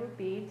 The idea would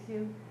be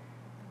to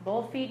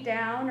both feet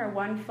down or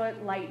one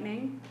foot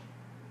lightening.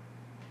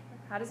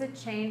 How does it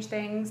change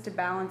things to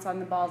balance on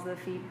the balls of the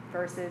feet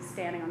versus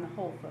standing on the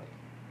whole foot?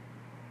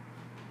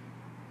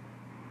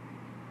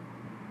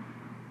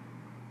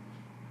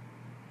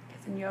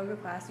 Because in yoga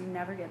class, you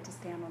never get to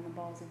stand on the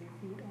balls of your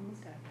feet,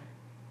 almost ever.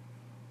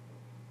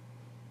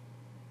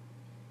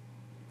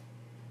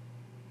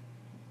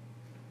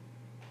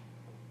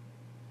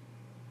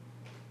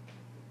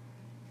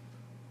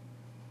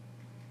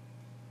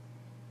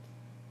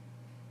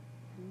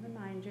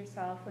 Remind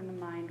yourself when the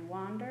mind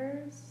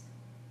wanders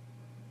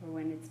or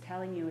when it's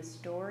telling you a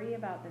story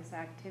about this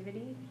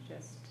activity,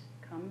 just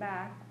come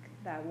back,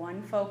 that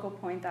one focal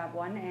point, that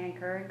one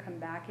anchor, and come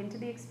back into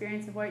the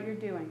experience of what you're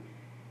doing.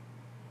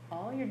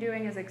 All you're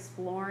doing is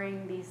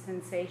exploring these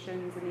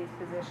sensations and these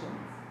positions.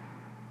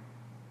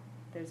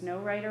 There's no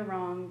right or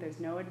wrong, there's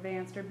no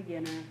advanced or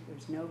beginner,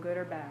 there's no good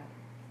or bad.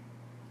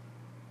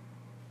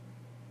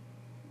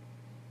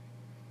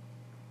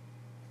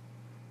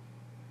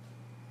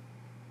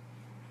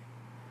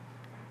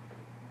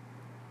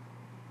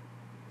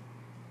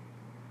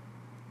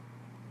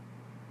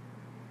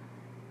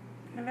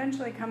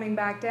 Eventually coming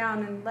back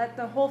down, and let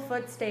the whole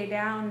foot stay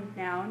down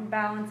now and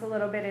balance a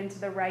little bit into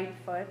the right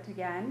foot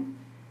again.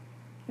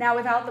 Now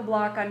without the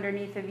block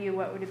underneath of you,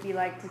 what would it be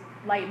like to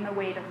lighten the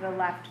weight of the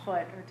left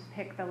foot or to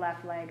pick the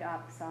left leg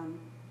up some?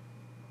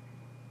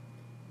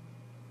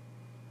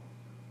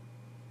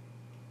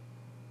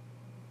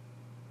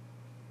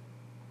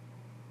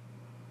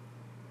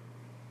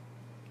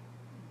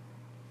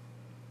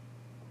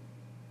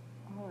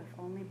 Oh, if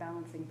only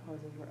balancing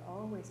poses were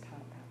always taught that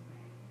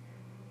way.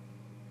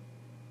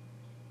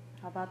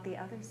 How about the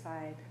other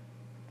side?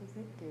 What does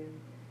it do?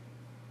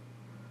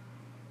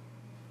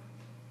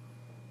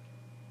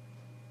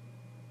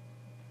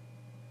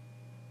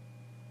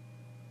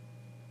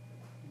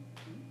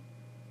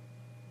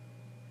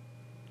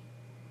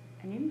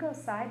 And you can go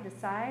side to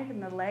side,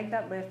 and the leg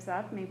that lifts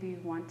up, maybe you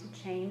want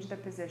to change the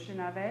position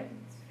of it.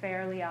 It's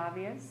fairly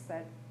obvious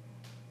that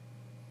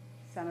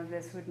some of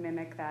this would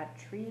mimic that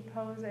tree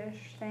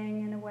pose-ish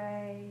thing in a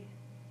way.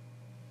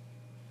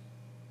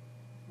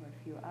 Or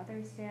a few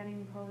other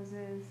standing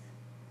poses.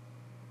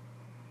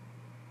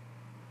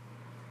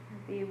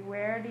 Be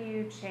where do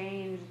you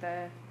change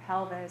the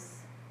pelvis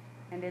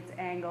and its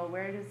angle?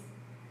 Where does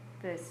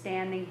the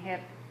standing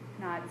hip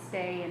not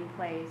stay in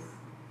place?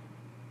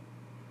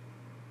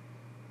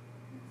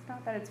 It's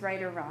not that it's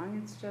right or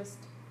wrong, it's just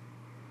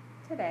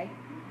today.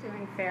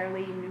 Doing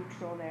fairly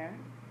neutral there.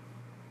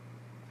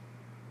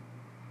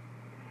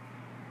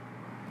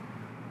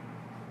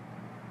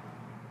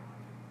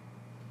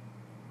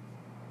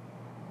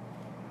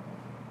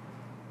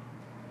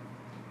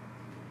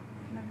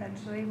 And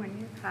eventually, when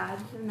you've had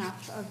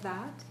enough of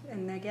that,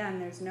 and again,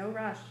 there's no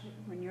rush.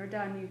 When you're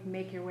done, you can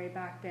make your way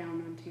back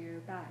down onto your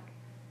back.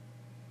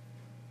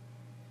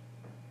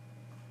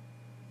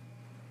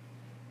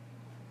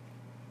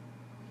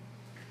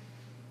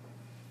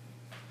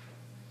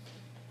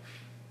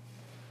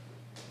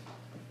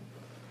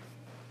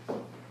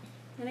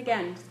 And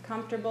again, just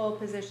comfortable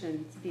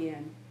position to be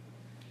in.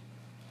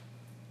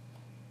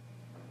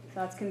 So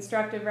that's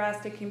constructive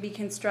rest. It can be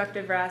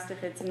constructive rest.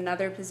 If it's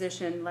another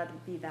position, let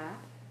it be that.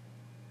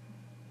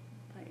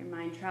 Let your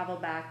mind travel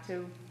back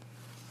to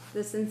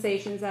the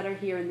sensations that are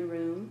here in the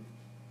room.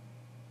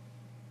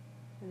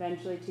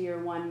 Eventually to your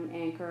one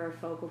anchor or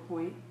focal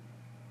point.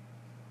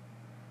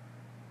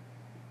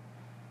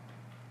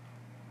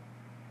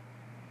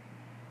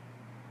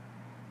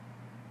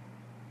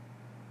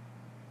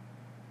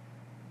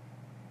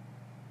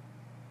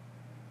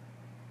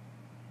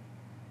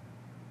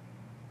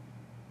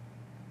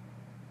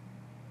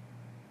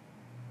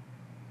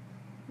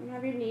 And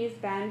have your knees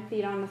bent,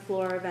 feet on the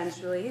floor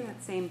eventually,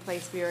 that same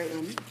place we were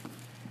in.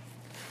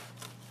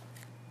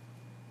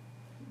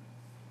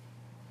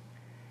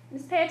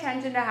 Just pay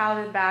attention to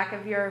how the back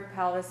of your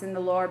pelvis and the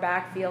lower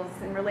back feels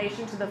in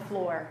relation to the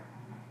floor.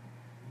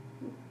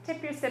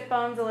 Tip your sit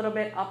bones a little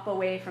bit up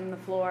away from the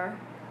floor.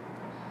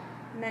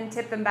 And then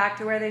tip them back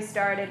to where they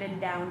started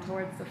and down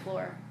towards the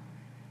floor.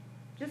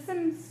 Just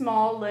some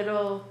small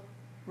little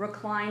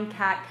reclined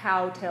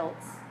cat-cow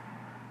tilts.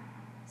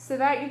 So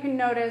that you can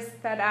notice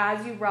that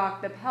as you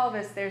rock the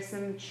pelvis, there's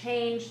some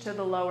change to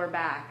the lower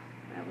back.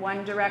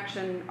 One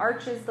direction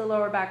arches the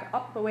lower back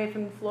up away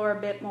from the floor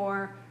a bit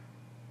more.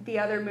 The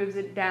other moves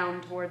it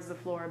down towards the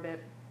floor a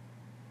bit.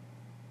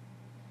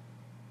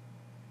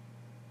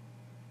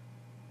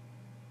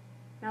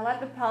 Now let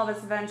the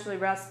pelvis eventually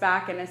rest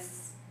back in a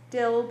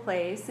still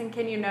place. And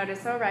can you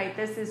notice, all right,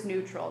 this is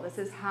neutral. This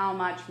is how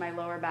much my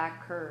lower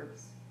back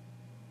curves.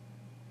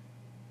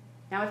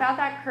 Now without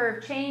that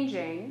curve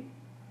changing,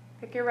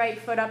 pick your right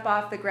foot up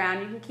off the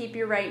ground. You can keep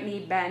your right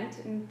knee bent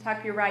and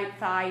tuck your right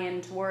thigh in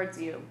towards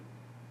you.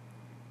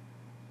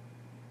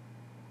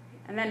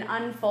 And then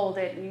unfold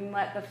it, and you can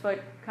let the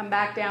foot come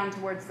back down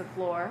towards the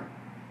floor.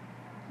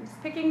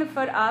 Just picking the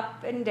foot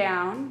up and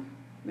down,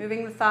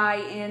 moving the thigh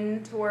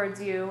in towards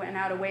you and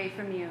out away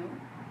from you.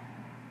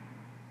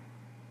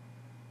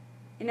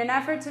 In an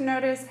effort to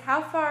notice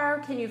how far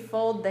can you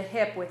fold the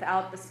hip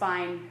without the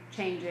spine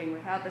changing,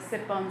 without the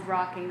sit bones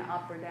rocking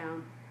up or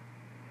down.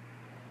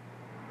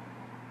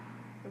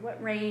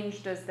 What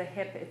range does the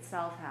hip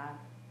itself have?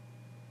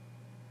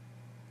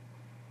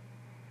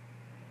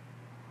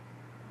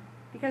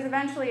 Because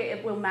eventually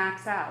it will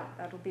max out.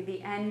 That'll be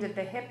the end of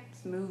the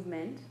hips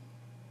movement.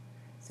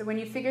 So when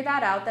you figure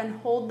that out, then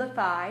hold the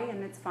thigh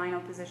in its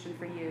final position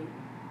for you.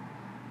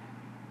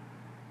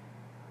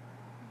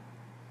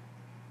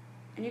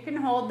 And you can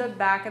hold the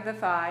back of the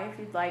thigh, if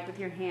you'd like, with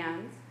your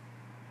hands.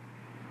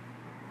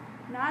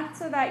 Not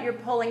so that you're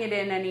pulling it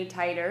in any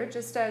tighter,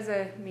 just as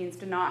a means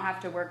to not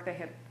have to work the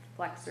hip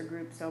flexor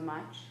group so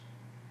much.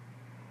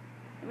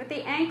 And with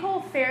the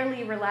ankle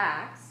fairly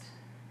relaxed,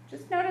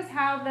 just notice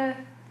how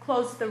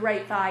close the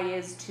right thigh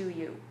is to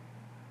you.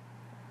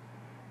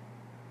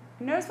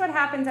 Notice what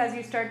happens as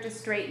you start to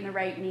straighten the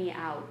right knee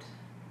out.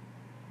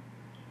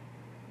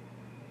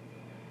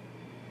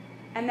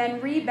 And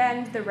then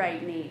rebend the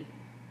right knee.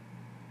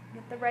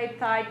 Get the right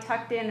thigh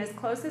tucked in as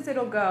close as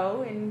it'll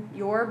go in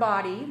your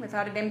body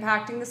without it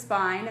impacting the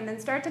spine, and then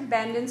start to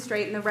bend and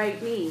straighten the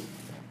right knee.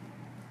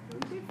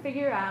 Once you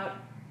figure out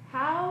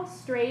how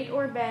straight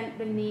or bent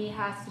the knee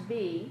has to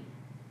be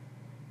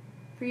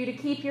for you to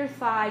keep your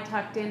thigh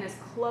tucked in as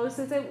close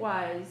as it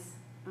was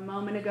a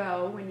moment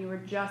ago when you were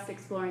just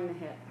exploring the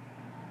hip.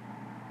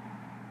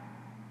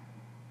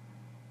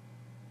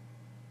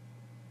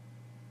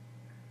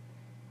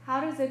 How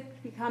does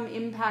it become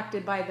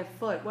impacted by the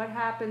foot? What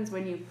happens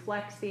when you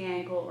flex the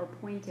ankle or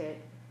point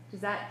it? Does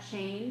that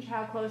change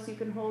how close you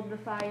can hold the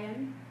thigh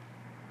in?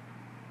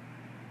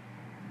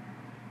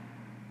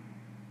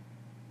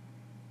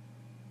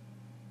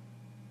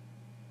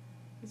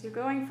 As you're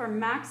going for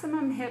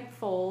maximum hip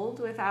fold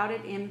without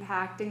it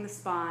impacting the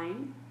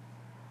spine,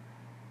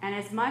 and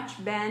as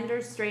much bend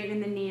or straighten in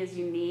the knee as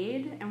you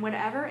need, and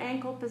whatever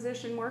ankle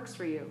position works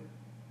for you.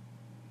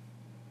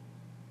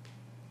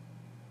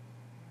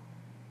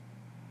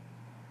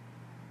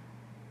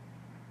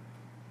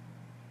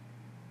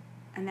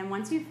 And then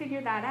once you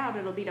figure that out,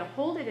 it'll be to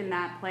hold it in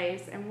that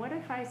place. And what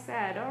if I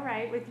said, all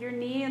right, with your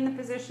knee in the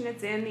position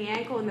it's in, the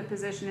ankle in the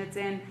position it's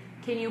in,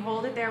 can you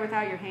hold it there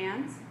without your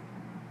hands?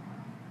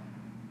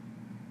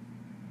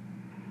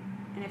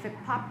 And if it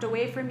popped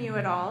away from you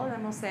at all,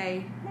 then we'll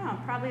say, no,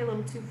 probably a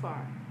little too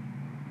far.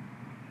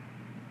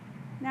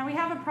 Now we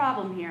have a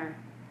problem here.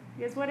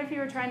 Because what if you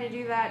were trying to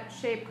do that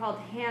shape called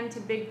hand to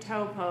big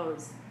toe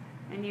pose?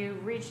 and you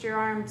reached your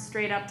arm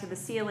straight up to the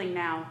ceiling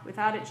now,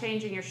 without it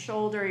changing your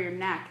shoulder or your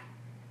neck.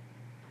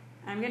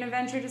 I'm going to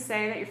venture to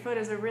say that your foot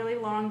is a really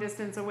long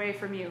distance away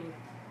from you.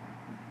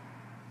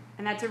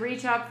 And that to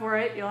reach up for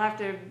it, you'll have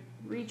to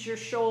reach your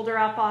shoulder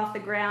up off the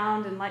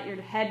ground and let your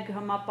head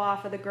come up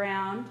off of the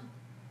ground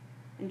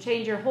and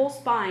change your whole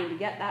spine to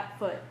get that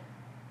foot.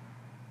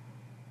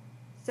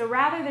 So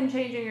rather than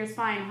changing your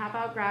spine, how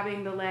about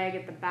grabbing the leg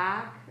at the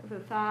back of the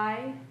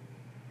thigh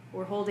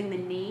or holding the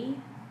knee?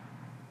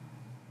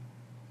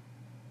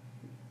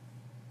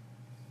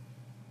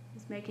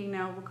 Just making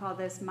note, we'll call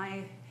this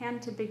my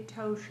hand to big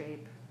toe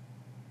shape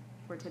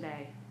for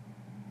today.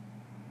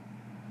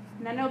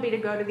 And then it'll be to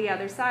go to the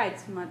other side.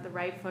 So let the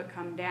right foot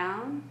come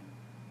down,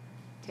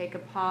 take a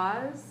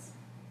pause,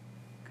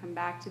 come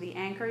back to the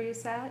anchor you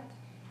set.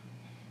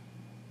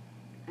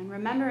 And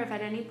remember, if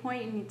at any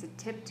point you need to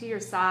tip to your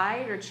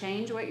side or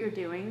change what you're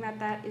doing,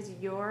 that is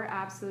your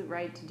absolute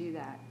right to do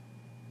that.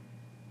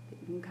 You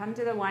can come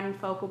to the one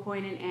focal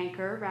point and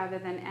anchor rather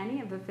than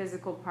any of the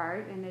physical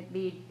part, and it'd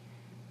be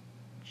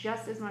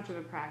just as much of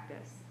a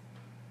practice.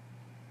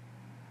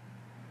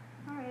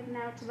 All right,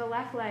 now to the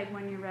left leg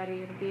when you're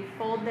ready. It'll be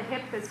fold the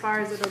hip as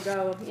far as it'll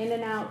go, in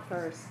and out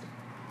first.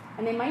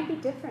 And they might be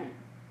different.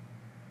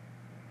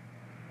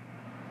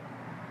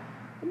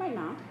 They might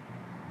not.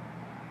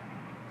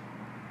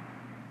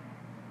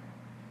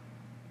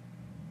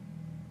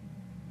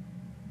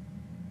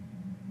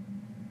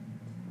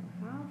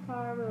 How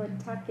far will it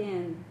tuck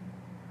in?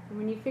 And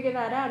when you figure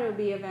that out, it'll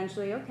be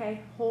eventually,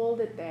 okay, hold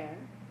it there.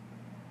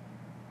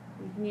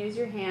 You can use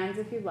your hands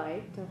if you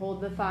like to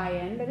hold the thigh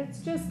in, but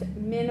it's just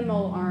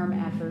minimal arm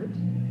effort.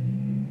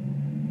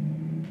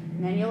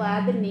 And then you'll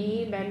add the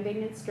knee,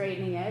 bending and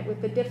straightening it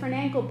with the different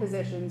ankle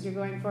positions you're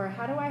going for.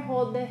 How do I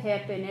hold the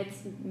hip in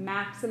its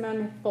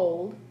maximum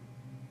fold?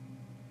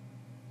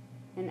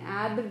 And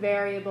add the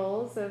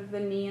variables of the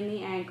knee and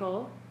the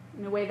ankle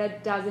in a way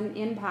that doesn't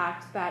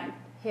impact that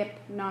hip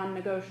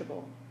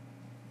non-negotiable.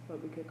 That's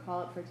what we could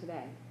call it for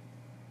today.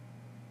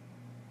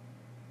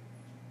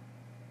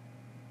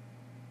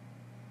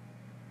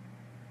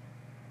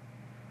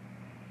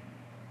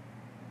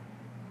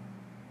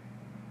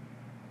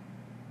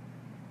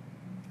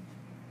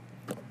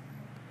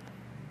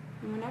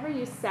 And whenever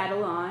you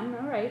settle on,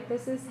 all right,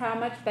 this is how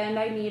much bend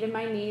I need in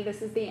my knee,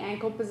 this is the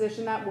ankle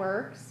position that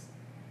works,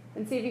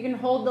 and see if you can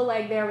hold the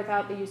leg there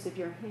without the use of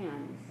your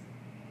hands.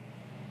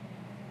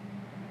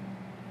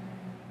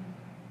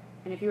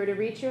 And if you were to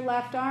reach your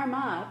left arm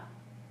up,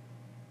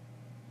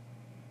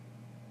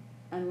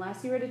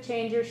 unless you were to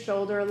change your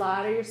shoulder a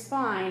lot or your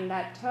spine,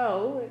 that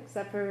toe,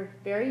 except for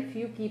very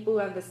few people who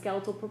have the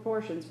skeletal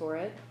proportions for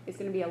it, is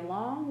going to be a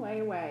long way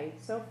away.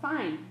 So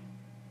fine.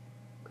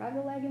 Grab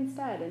the leg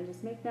instead and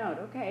just make note.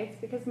 Okay, it's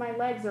because my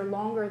legs are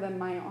longer than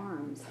my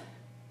arms.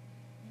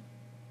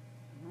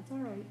 And that's all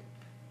right.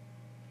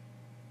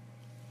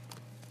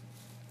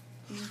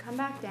 And come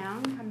back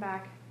down, come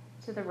back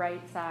to the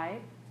right side.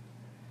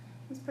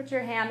 Just put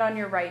your hand on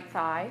your right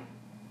thigh.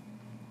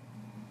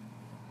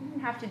 You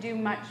don't have to do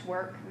much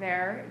work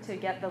there to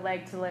get the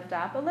leg to lift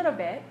up. A little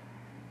bit,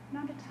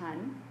 not a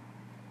ton.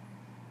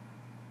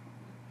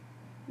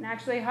 And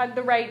actually hug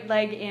the right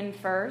leg in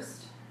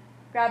first.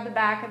 Grab the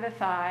back of the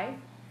thigh.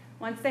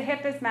 Once the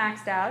hip is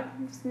maxed out,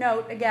 just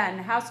note again,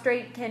 how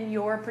straight can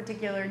your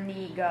particular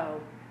knee go?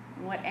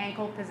 And what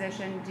ankle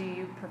position do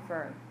you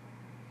prefer?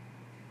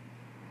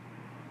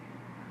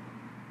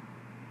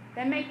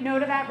 Then make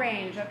note of that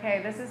range.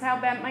 Okay, this is how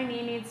bent my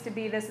knee needs to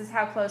be. This is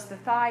how close the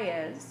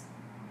thigh is.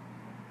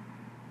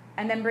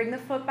 And then bring the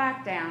foot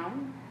back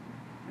down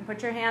and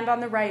put your hand on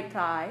the right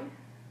thigh.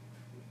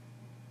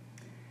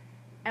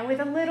 And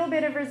with a little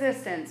bit of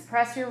resistance,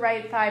 press your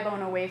right thigh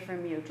bone away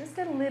from you. Just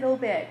a little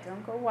bit.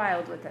 Don't go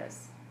wild with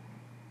this.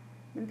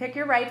 And pick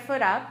your right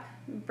foot up.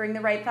 Bring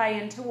the right thigh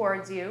in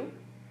towards you.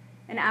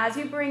 And as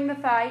you bring the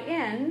thigh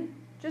in,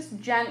 just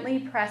gently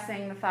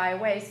pressing the thigh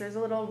away so there's a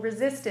little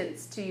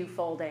resistance to you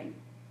folding.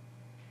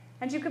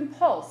 And you can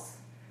pulse,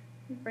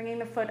 bringing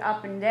the foot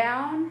up and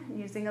down,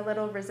 using a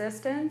little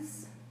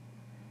resistance.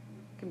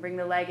 You can bring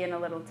the leg in a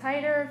little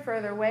tighter,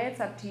 further away, it's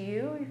up to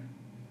you.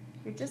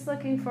 You're just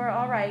looking for,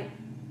 all right,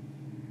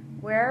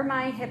 where are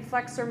my hip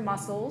flexor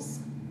muscles?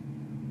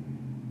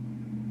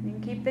 You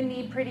can keep the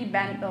knee pretty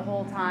bent the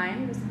whole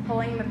time, just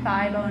pulling the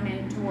thigh bone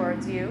in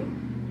towards you,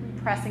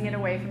 pressing it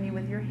away from you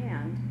with your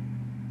hand.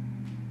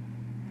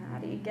 How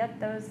do you get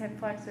those hip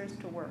flexors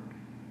to work?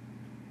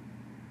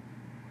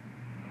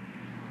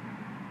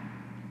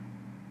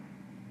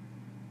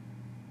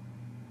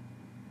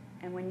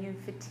 And when you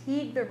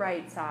fatigue the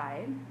right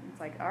side, it's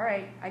like, all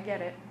right, I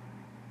get it.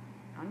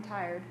 I'm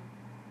tired.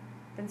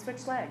 Then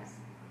switch legs.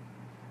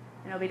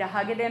 And it'll be to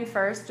hug it in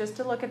first, just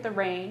to look at the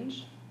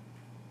range.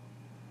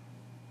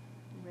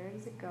 Where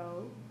does it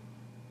go?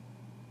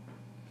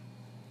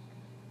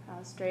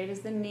 How straight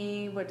is the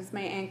knee? What is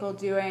my ankle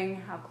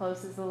doing? How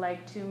close is the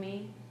leg to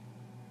me?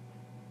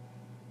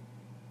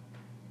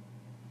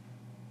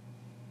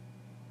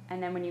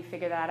 And then when you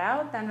figure that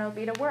out, then it'll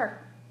be to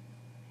work.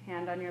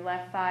 Hand on your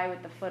left thigh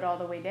with the foot all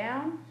the way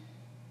down.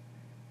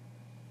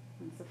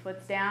 Once the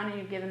foot's down and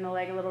you've given the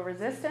leg a little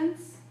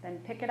resistance, then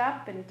pick it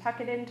up and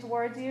tuck it in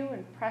towards you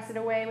and press it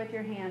away with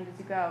your hand as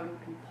you go. And you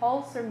can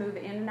pulse or move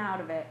in and out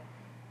of it.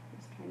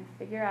 Just trying to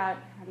figure out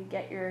how to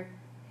get your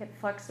hip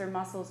flexor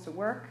muscles to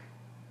work.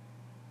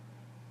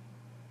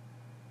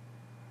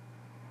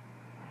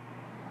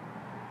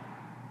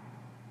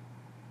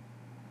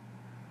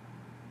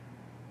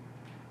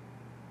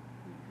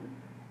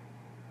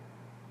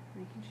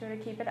 Making sure to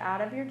keep it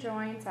out of your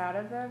joints,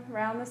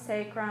 around the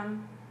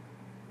sacrum.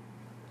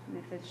 And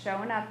if it's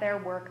showing up there,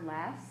 work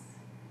less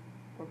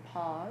or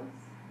pause.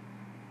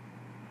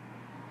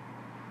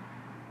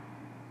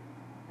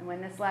 And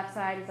when this left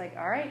side is like,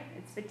 all right,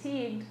 it's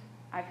fatigued,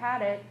 I've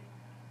had it,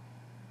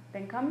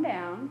 then come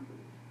down.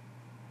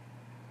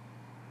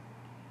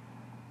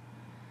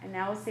 And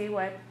now we'll see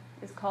what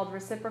is called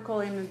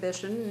reciprocal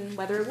inhibition and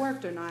whether it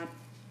worked or not.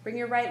 Bring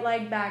your right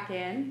leg back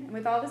in, and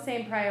with all the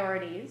same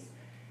priorities.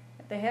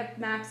 The hip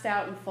maxed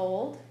out and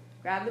fold.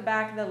 Grab the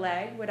back of the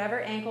leg,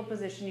 whatever ankle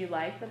position you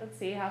like, but let's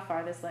see how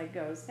far this leg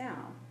goes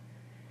now.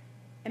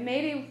 And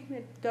maybe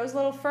it goes a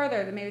little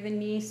further, maybe the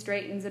knee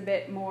straightens a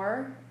bit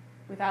more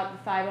without the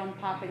thigh bone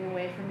popping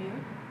away from you.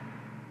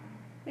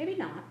 Maybe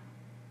not.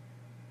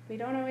 We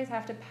don't always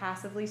have to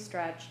passively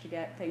stretch to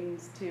get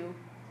things to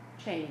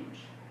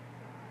change.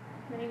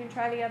 And then you can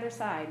try the other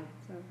side.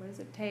 So what does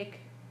it take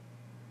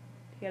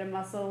to get a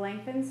muscle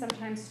lengthened?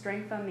 Sometimes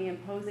strength on the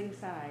opposing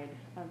side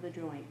of the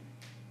joint.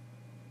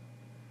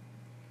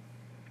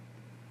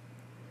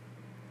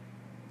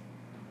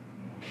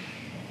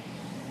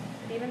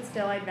 Even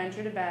still, I'd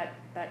venture to bet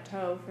that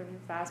toe, for the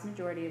vast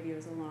majority of you,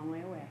 is a long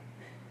way away.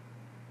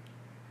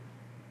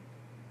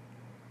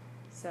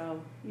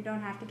 So you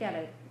don't have to get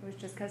it. It was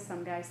just because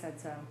some guy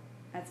said so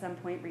at some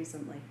point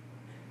recently.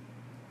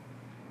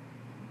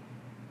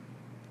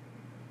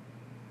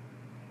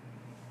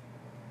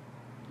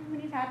 And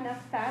when you've had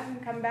enough of that, and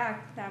come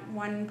back, that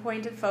one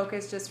point of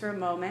focus just for a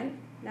moment.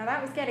 Now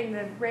that was getting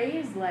the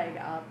raised leg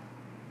up.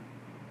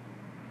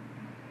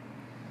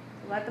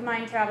 Let the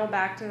mind travel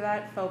back to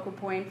that focal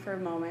point for a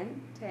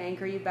moment to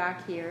anchor you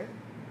back here.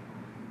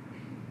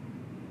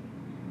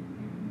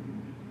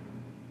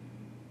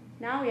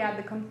 Now we add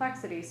the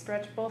complexity.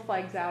 Stretch both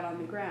legs out on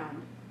the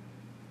ground.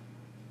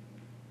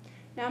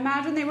 Now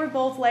imagine they were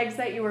both legs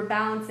that you were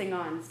balancing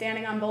on,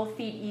 standing on both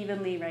feet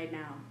evenly right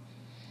now.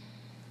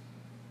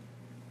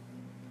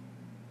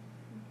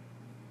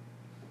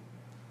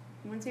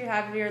 Once you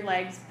have your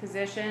legs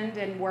positioned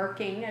and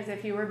working as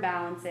if you were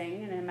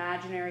balancing in an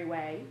imaginary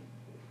way,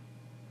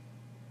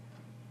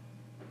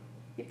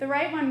 keep the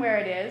right one where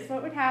it is.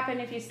 What would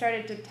happen if you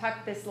started to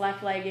tuck this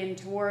left leg in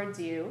towards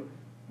you,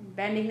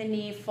 bending the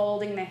knee,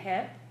 folding the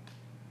hip,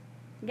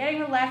 getting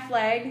the left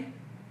leg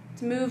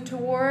to move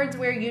towards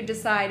where you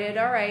decided,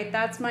 all right,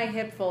 that's my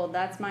hip fold,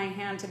 that's my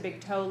hand to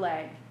big toe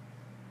leg.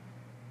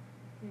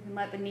 You can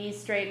let the knees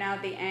straighten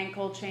out, the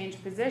ankle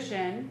change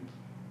position,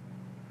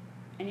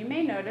 and you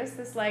may notice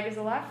this leg is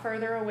a lot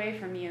further away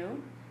from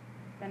you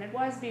than it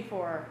was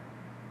before.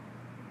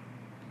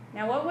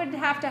 Now, what would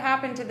have to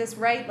happen to this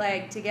right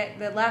leg to get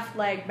the left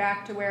leg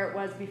back to where it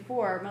was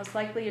before? Most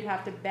likely you'd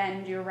have to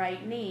bend your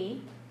right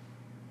knee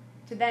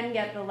to then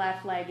get the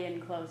left leg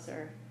in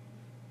closer.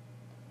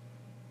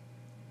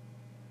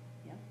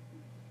 Yep.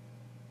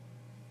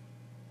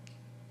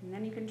 And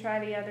then you can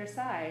try the other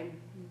side.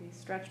 Maybe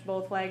stretch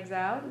both legs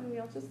out, and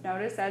you'll just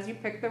notice as you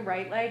pick the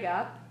right leg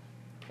up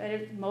that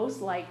it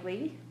most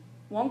likely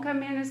won't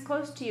come in as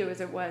close to you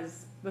as it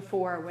was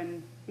before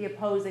when the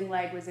opposing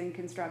leg was in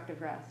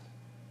constructive rest.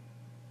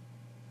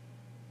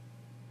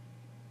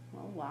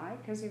 Well, why?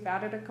 Because you've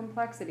added a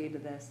complexity to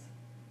this.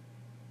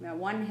 You got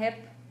one hip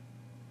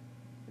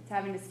that's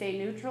having to stay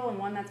neutral and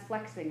one that's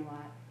flexing a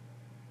lot.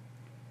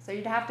 So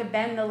you'd have to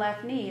bend the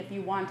left knee if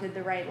you wanted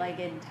the right leg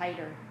in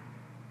tighter.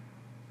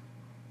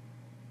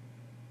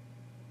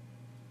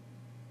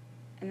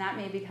 And that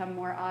may become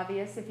more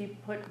obvious if you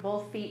put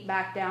both feet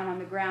back down on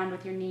the ground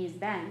with your knees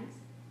bent.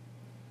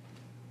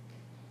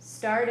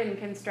 Start in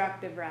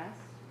constructive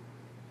rest.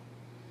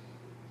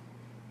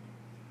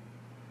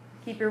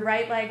 Keep your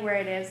right leg where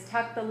it is.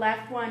 Tuck the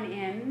left one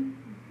in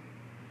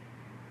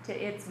to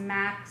its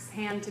max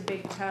hand to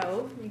big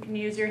toe. You can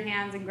use your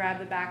hands and grab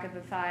the back of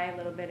the thigh a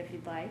little bit if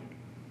you'd like.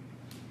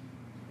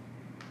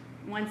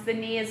 Once the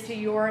knee is to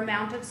your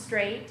amount of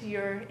straight,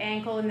 your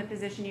ankle in the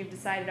position you've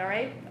decided, all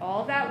right,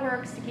 all of that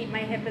works to keep my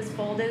hip as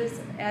folded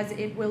as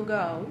it will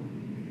go.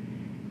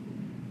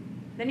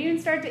 Then you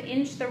can start to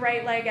inch the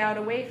right leg out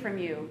away from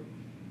you.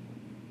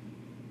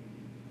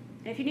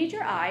 And if you need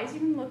your eyes, you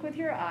can look with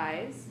your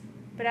eyes.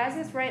 But as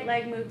this right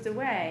leg moves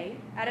away,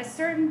 at a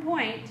certain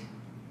point,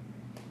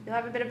 you'll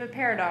have a bit of a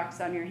paradox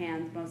on your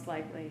hands, most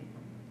likely.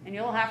 And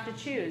you'll have to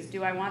choose,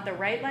 do I want the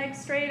right leg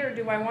straight or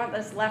do I want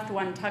this left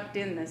one tucked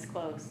in this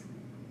close?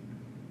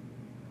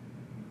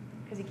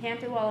 Because you can't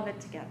do all of it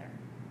together.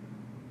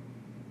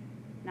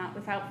 Not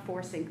without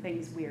forcing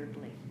things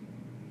weirdly.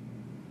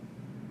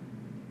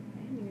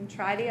 Okay, you can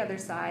try the other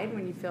side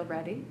when you feel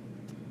ready.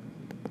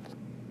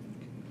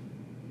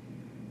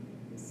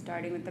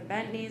 Starting with the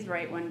bent knees,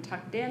 right one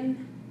tucked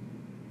in.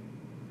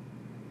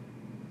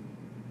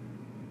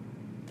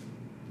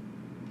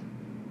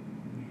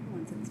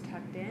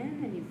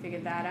 and you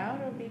figured that out,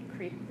 it'll be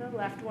creep the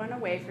left one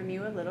away from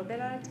you a little bit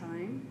at a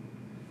time.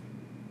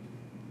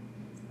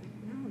 It's like,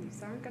 no,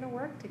 these aren't going to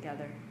work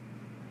together.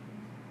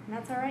 And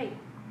that's all right.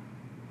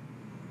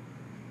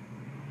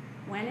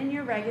 When in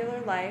your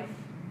regular life,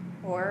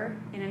 or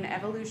in an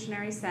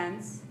evolutionary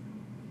sense,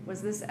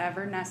 was this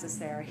ever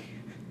necessary?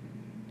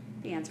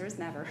 The answer is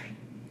never.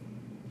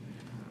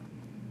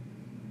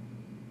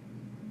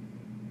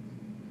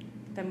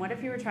 Then what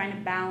if you were trying to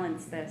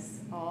balance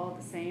this all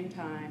at the same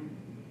time?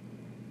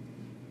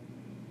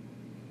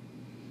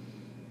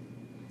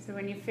 So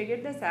when you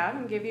figured this out,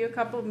 I'll give you a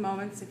couple of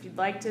moments if you'd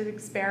like to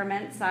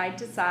experiment side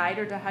to side,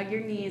 or to hug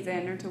your knees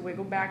in, or to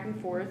wiggle back and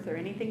forth, or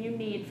anything you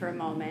need for a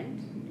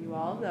moment. Do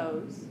all of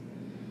those.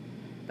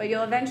 But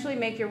you'll eventually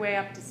make your way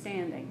up to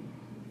standing.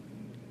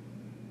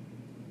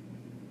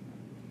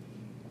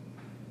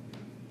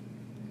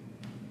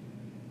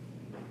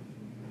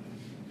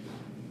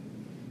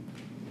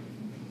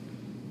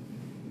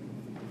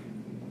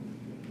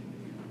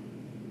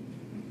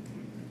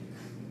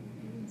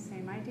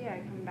 Same idea.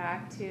 Come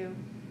back to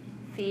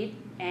feet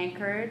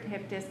anchored,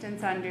 hip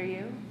distance under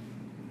you.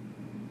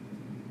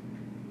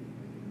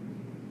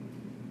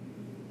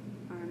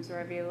 Arms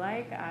wherever you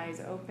like, eyes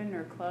open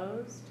or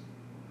closed.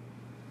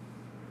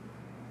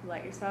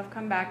 Let yourself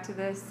come back to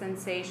this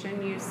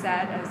sensation you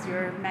set as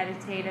your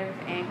meditative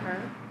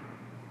anchor.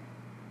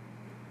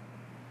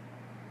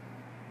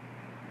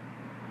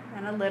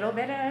 And a little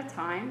bit at a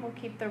time, we'll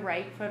keep the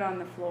right foot on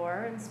the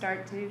floor and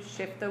start to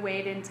shift the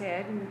weight into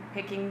it and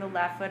picking the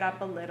left foot up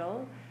a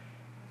little,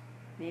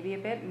 maybe a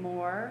bit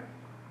more,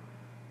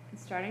 and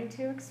starting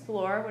to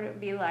explore what it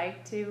would be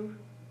like to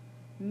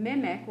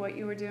mimic what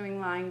you were doing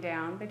lying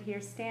down, but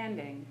here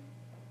standing.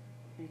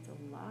 And it's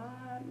a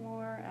lot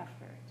more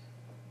effort.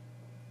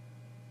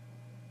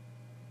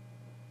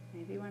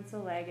 Maybe once the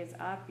leg is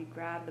up, you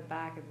grab the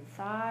back of the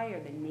thigh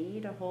or the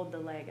knee to hold the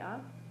leg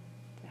up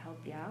to help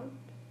you out.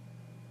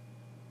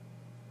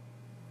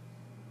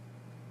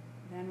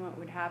 Then what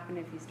would happen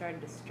if you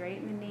started to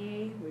straighten the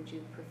knee? Would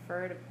you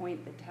prefer to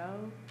point the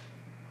toe?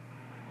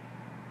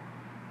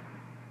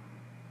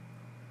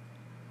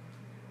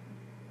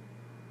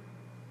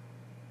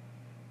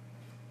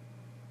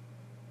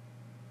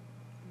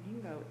 You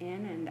can go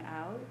in and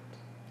out.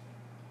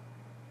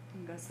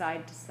 You can go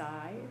side to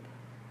side.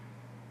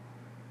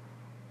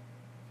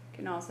 You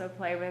can also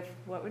play with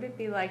what would it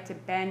be like to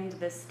bend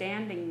the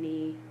standing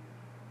knee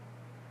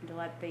and to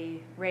let the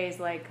raised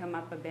leg come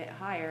up a bit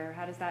higher.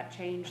 How does that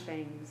change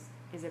things?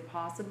 Is it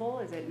possible?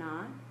 Is it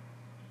not?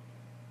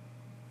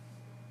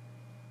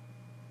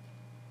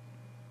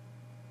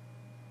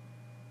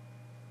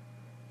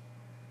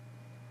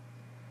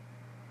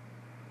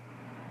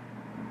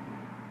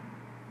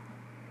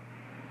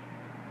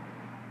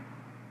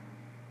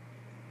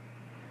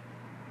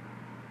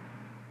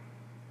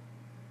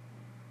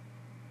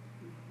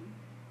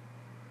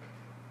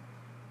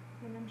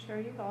 And I'm sure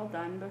you've all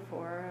done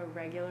before a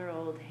regular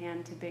old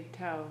hand to big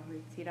toe,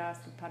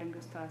 Siddhasana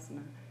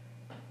Padangusthasana.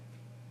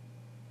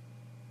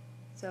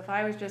 So if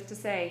I was just to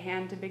say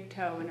hand to big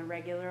toe in a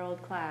regular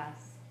old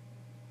class,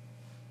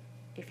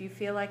 if you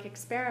feel like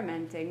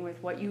experimenting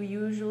with what you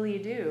usually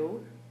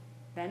do,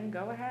 then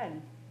go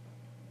ahead.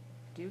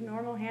 Do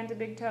normal hand to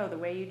big toe the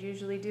way you'd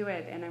usually do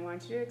it, and I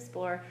want you to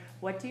explore,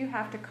 what do you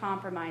have to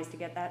compromise to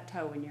get that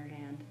toe in your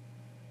hand?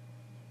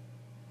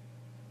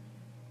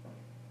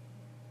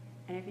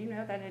 And if you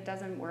know that it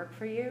doesn't work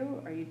for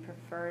you, or you'd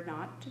prefer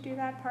not to do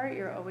that part,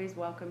 you're always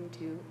welcome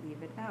to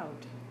leave it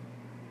out.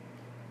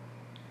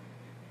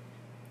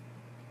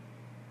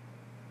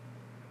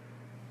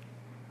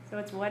 So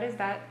it's, what is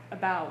that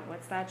about?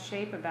 What's that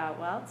shape about?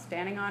 Well, it's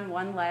standing on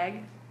one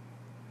leg,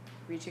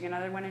 reaching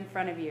another one in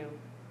front of you.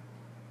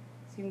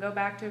 So you can go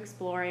back to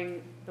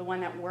exploring the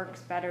one that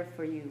works better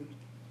for you.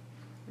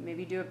 And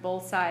maybe do it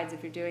both sides.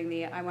 If you're doing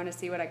the I want to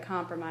see what I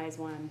compromise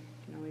one,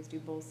 you can always do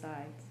both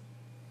sides.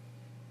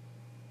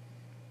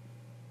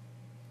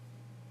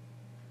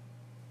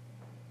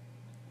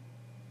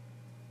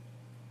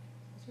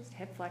 Just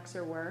hip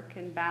flexor work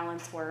and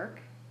balance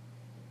work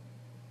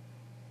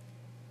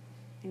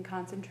and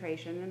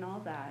concentration and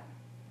all that.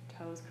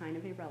 Toes kind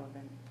of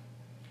irrelevant.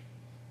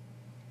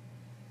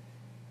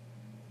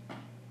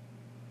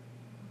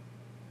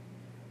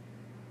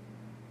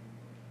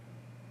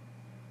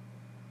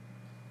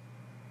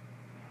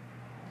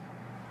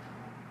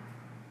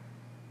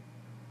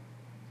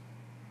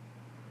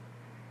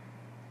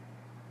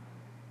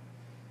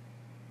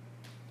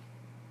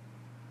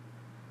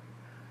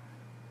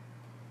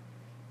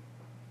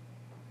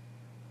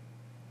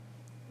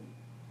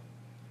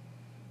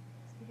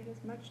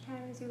 As much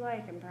time as you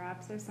like, and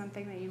perhaps there's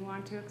something that you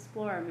want to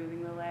explore,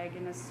 moving the leg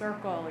in a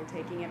circle or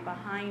taking it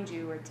behind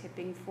you or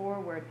tipping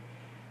forward.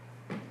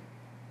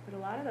 But a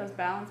lot of those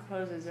balance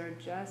poses are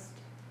just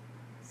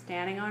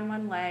standing on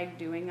one leg,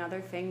 doing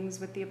other things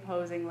with the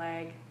opposing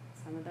leg.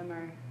 Some of them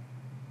are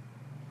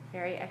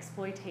very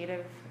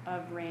exploitative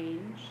of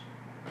range.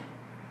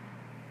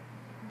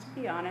 And to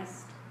be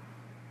honest,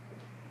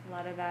 a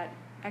lot of that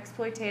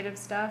exploitative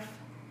stuff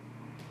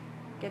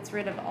Gets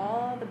rid of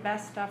all the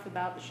best stuff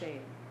about the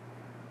shape.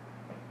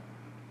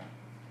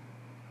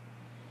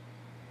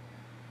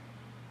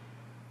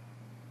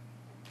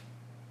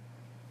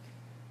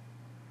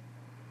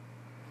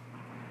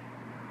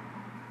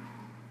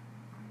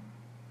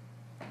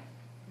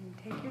 And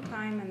take your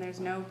time, and there's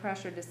no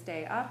pressure to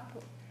stay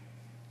up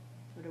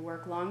or to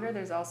work longer.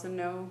 There's also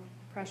no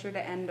pressure to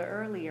end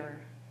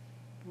earlier.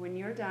 When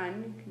you're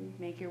done, you can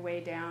make your way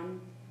down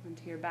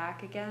onto your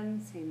back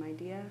again, same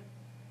idea.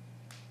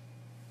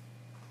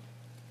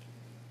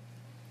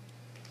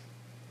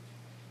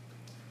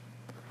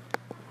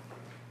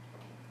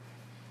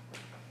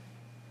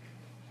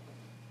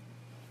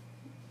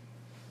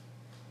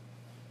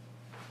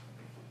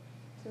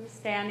 So the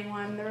standing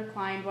one, the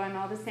reclined one,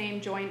 all the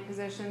same joint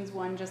positions.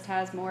 One just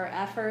has more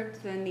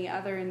effort than the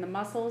other in the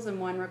muscles, and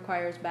one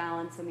requires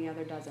balance and the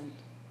other doesn't.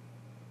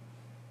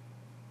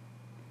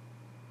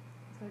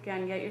 So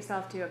again, get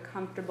yourself to a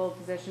comfortable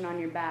position on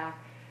your back.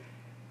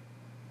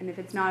 And if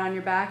it's not on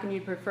your back and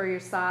you prefer your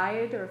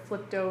side or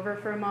flipped over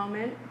for a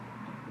moment,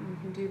 you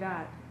can do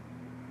that.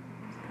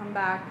 Just come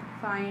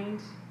back, find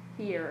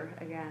here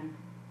again.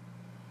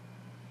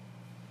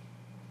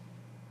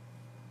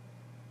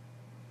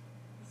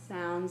 The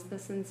sounds, the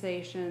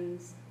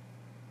sensations.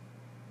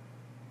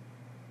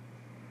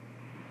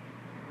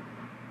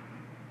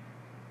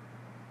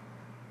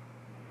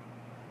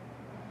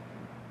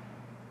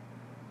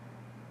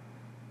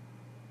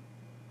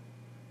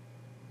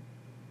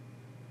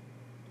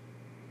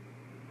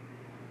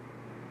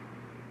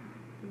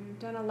 We've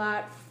done a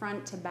lot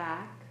front to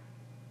back,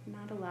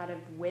 not a lot of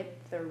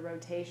width or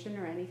rotation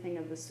or anything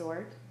of the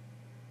sort.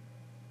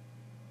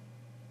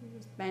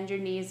 Just bend your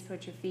knees,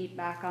 put your feet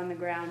back on the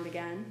ground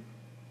again.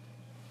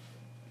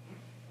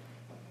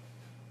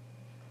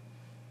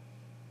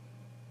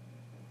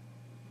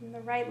 And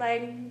the right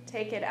leg,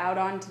 take it out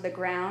onto the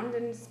ground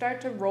and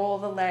start to roll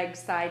the leg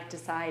side to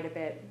side a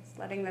bit, just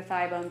letting the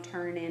thigh bone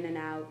turn in and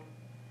out.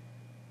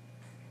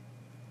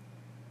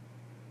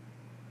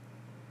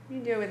 You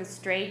can do it with a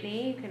straight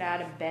knee. You could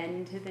add a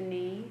bend to the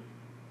knee.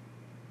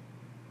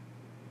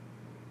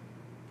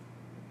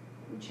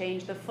 And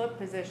change the foot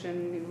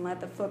position. You can let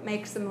the foot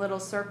make some little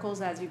circles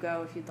as you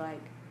go if you'd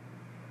like.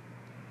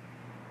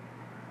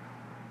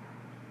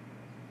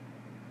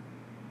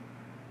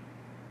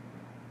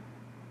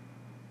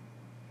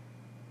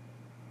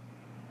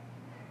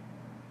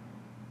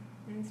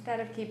 Instead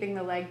of keeping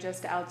the leg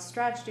just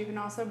outstretched, you can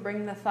also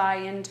bring the thigh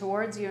in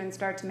towards you and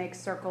start to make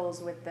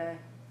circles with the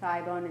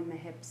thigh bone in the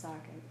hip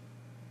socket.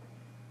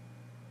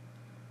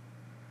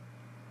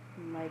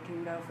 The leg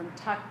can go from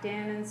tucked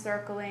in and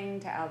circling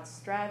to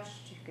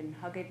outstretched. You can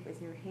hug it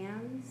with your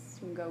hands.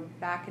 You can go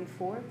back and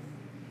forth.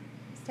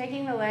 It's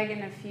taking the leg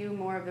in a few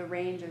more of the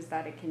ranges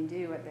that it can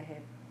do at the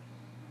hip.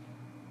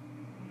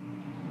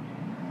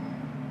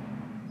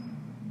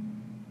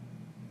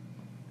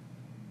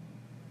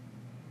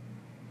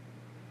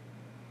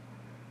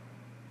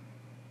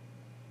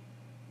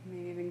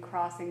 Maybe even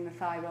crossing the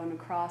thigh bone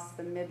across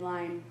the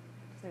midline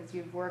as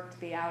you've worked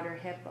the outer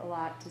hip a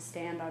lot to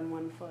stand on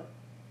one foot.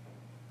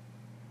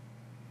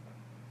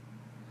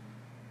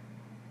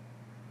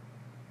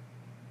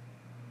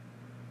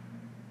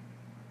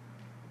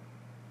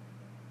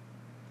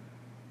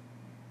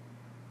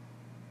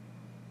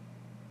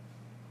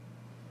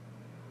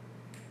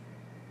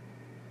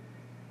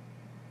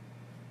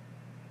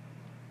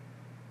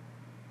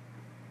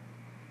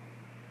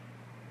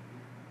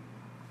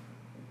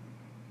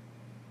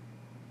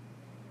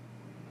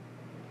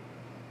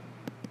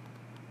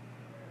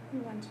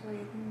 Eventually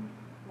you can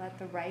let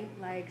the right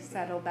leg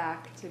settle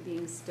back to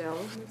being still.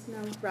 There's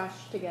no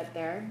rush to get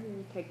there.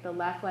 You take the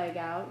left leg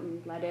out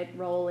and let it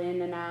roll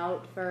in and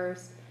out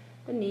first.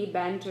 The knee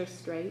bent or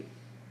straight.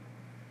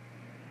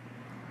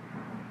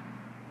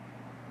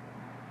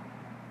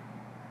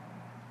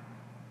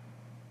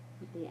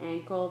 The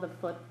ankle, the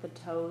foot, the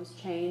toes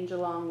change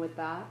along with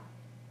that.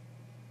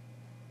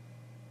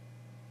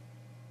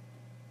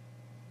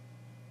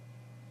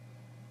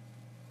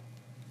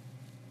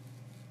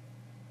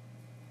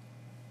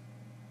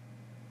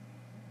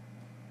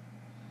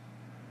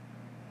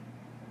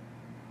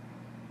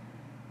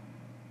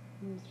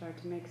 And start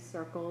to make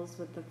circles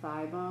with the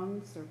thigh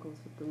bone, circles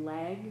with the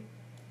leg.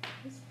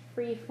 Just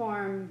free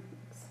form,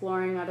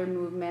 exploring other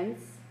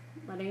movements,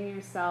 letting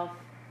yourself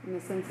and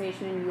the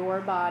sensation in your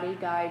body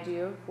guide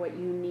you of what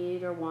you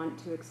need or want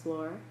to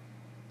explore.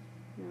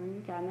 Knowing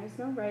again, there's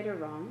no right or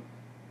wrong.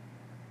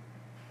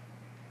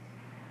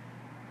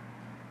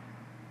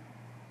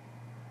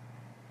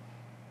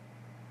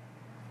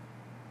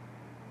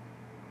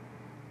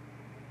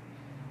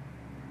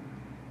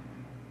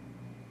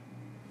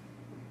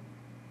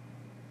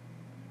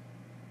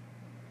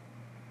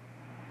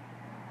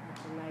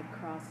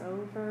 Cross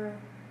over,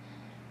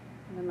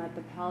 and then let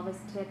the pelvis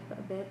tip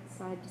a bit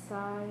side to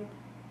side.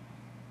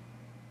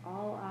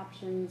 All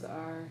options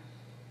are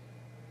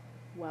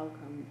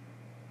welcome.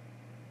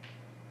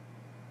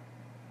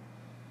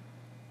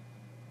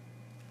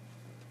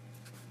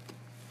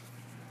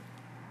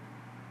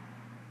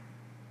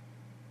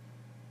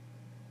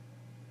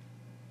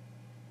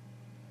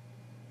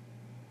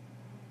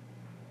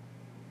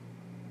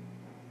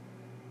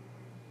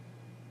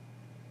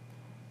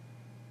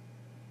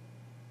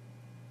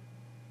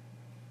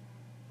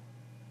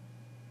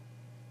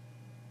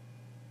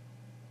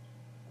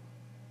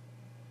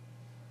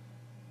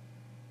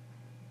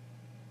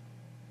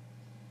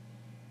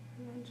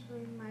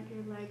 Eventually let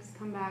your legs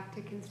come back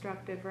to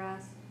constructive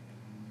rest.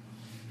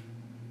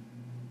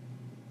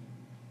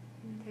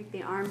 And take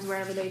the arms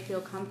wherever they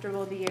feel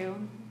comfortable to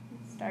you.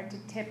 Start to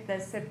tip the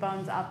sit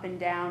bones up and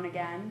down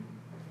again.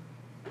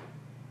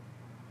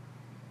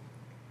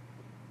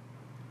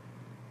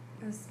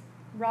 Those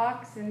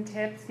rocks and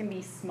tips can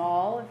be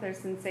small if there's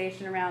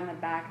sensation around the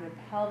back of the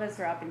pelvis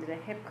or up into the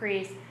hip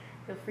crease.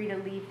 Feel free to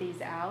leave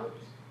these out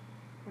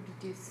or to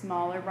do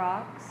smaller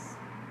rocks.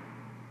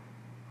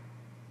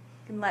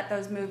 You can let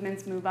those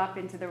movements move up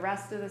into the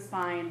rest of the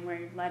spine where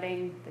you're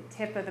letting the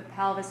tip of the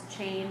pelvis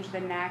change the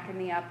neck and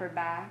the upper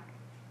back.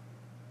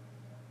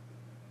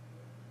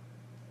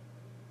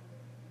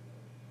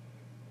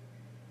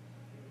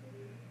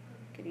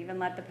 You could even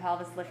let the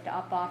pelvis lift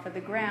up off of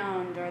the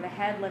ground or the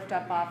head lift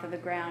up off of the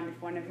ground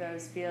if one of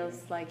those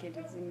feels like it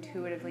is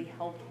intuitively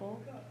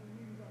helpful.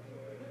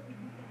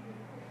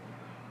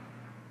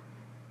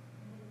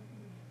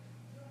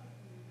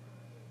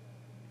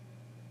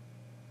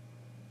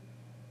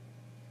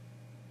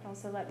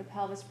 Also let the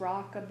pelvis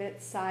rock a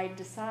bit side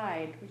to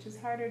side, which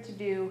is harder to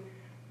do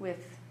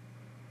with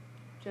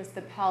just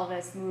the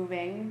pelvis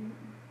moving.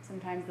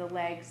 Sometimes the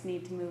legs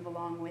need to move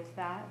along with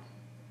that.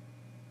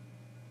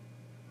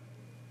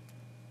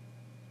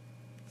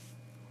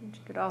 And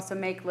you could also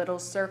make little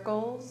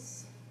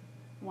circles,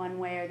 one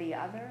way or the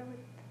other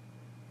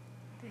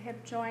with the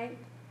hip joint.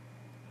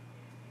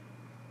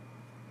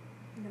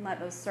 You can let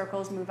those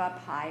circles move up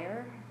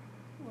higher.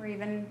 Or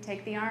even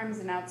take the arms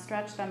and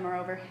outstretch them or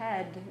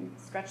overhead and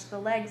stretch the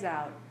legs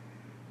out.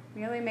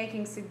 Really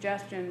making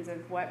suggestions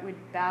of what would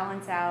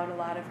balance out a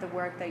lot of the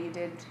work that you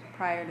did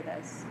prior to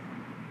this.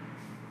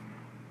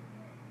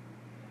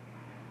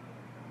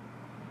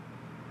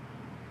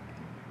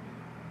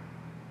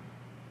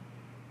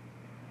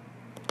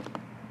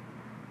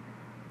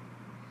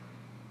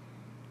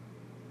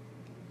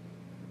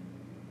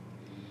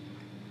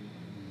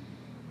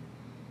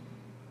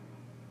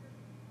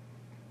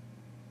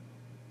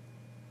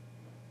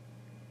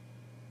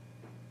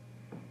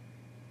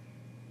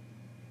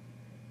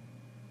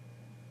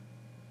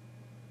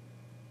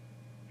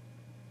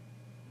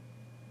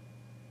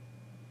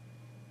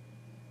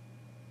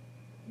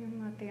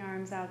 And let the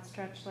arms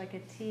outstretched like a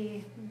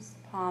T, just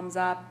palms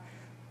up,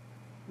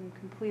 and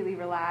completely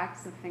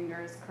relax. The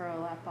fingers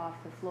curl up off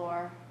the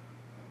floor.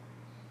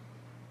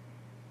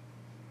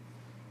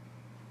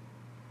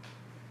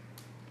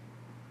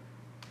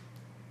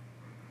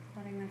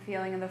 Letting the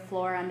feeling of the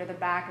floor under the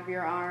back of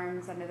your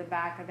arms, under the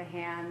back of the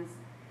hands.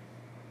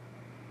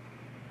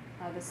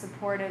 The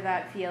support of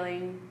that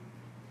feeling,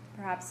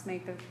 perhaps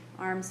make the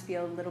arms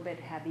feel a little bit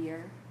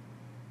heavier.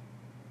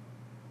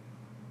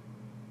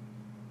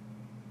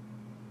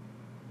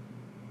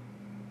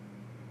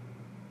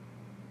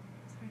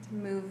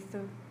 Move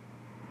the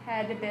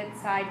head a bit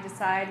side to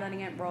side,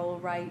 letting it roll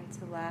right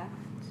to left.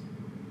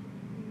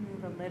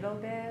 Move a little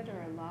bit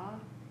or a lot.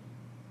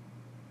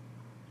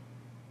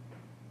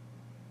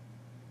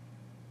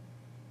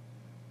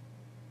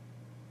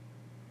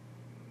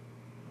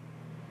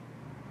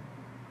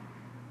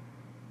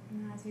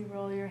 And as you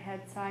roll your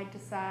head side to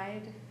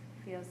side,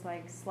 it feels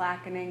like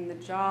slackening the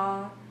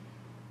jaw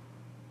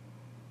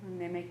or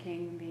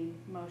mimicking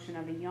the motion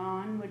of a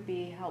yawn would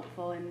be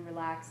helpful in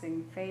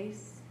relaxing the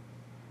face.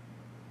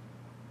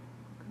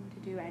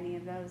 To do any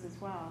of those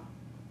as well.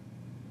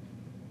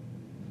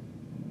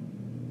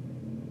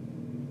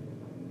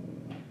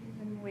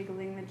 Even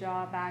wiggling the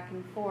jaw back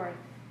and forth,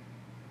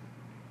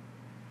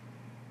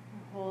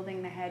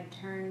 holding the head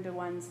turned to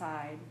one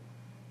side.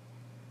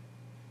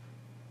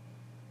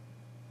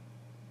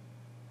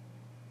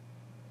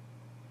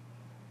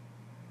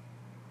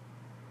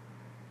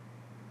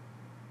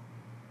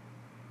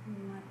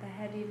 And let the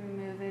head even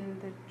move in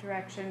the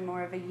direction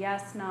more of a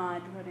yes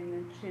nod, letting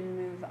the chin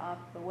move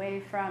up away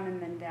from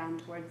and then down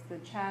towards the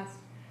chest.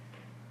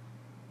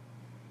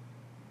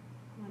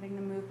 Letting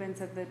the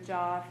movements of the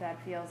jaw, if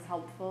that feels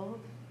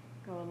helpful,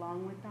 go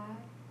along with that.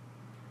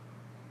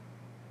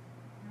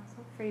 You're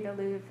also free to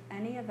leave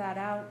any of that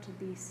out to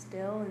be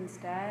still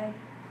instead.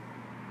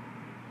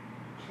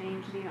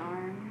 Change the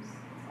arms.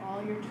 It's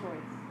all your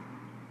choice.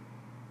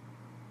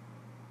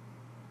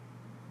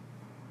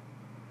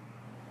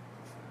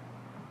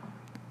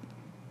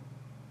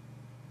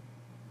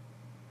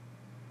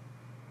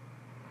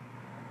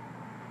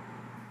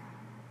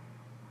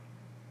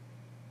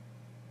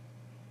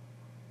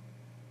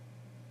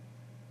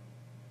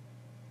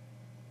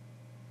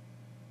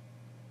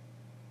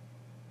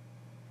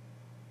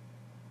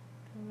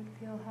 It would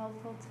feel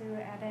helpful to,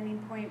 at any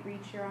point,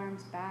 reach your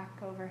arms back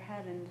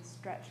overhead and to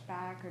stretch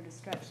back or to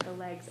stretch the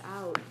legs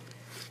out.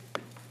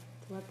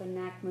 To let the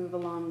neck move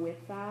along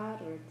with that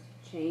or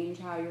to change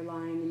how you're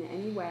lying in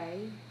any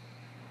way.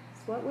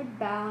 So what would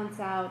balance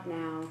out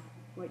now?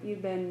 What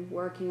you've been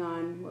working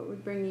on? What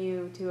would bring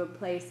you to a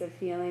place of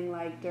feeling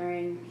like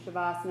during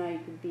Shavasana you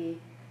could be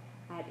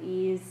at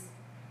ease,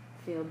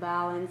 feel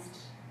balanced,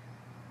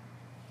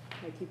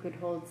 like you could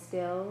hold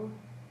still,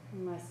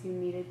 unless you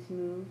needed to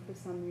move for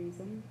some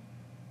reason.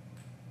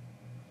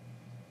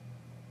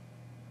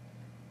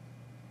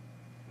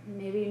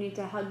 Maybe you need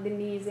to hug the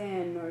knees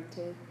in or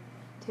to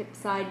tip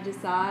side to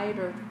side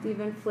or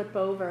even flip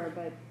over.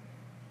 But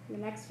in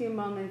the next few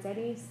moments,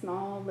 any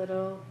small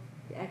little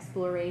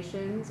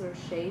explorations or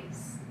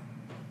shapes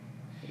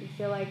that you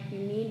feel like you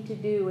need to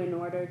do in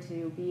order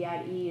to be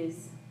at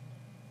ease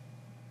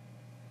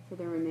for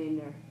the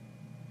remainder.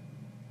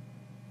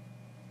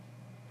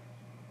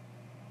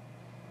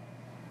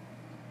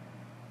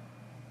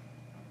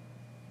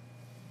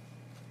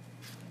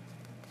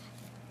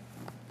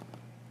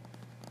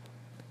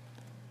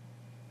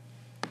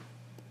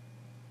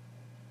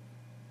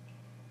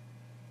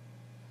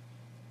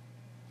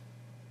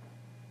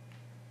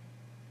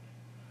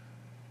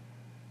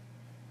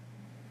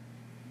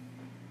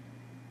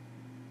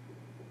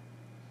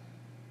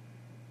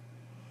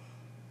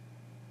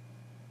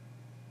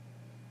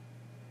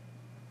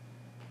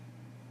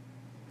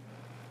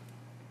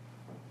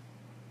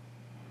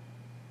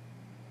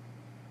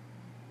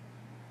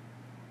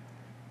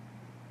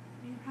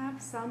 You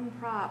have some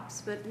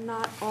props, but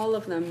not all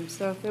of them.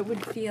 So if it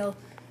would feel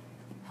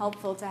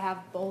helpful to have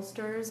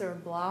bolsters or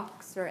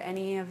blocks or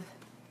any of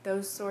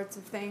those sorts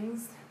of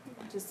things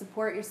to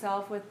support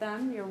yourself with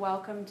them, you're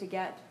welcome to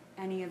get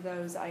any of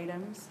those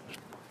items.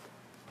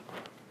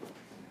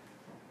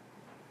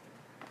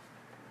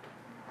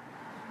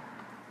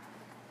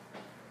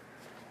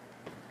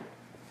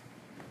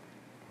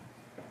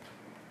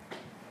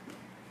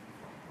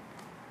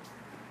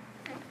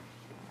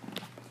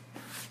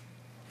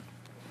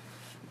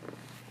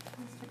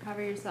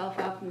 Cover yourself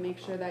up and make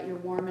sure that you're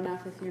warm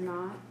enough if you're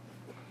not.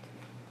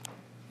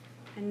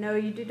 And no,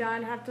 you do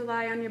not have to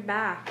lie on your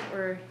back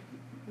or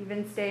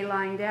even stay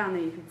lying down.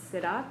 That you could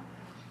sit up,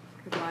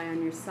 you could lie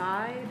on your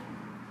side,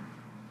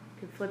 you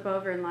could flip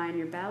over and lie on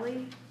your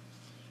belly,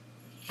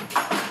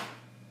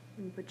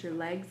 and put your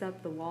legs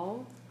up the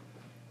wall.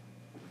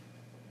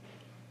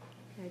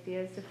 The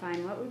idea is to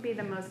find what would be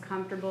the most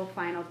comfortable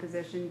final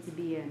position to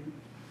be in.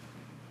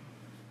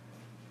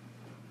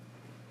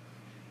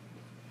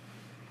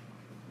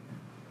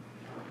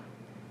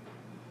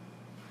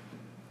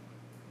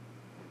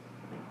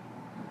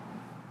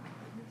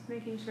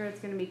 Making sure it's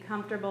going to be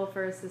comfortable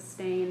for a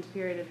sustained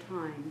period of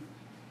time.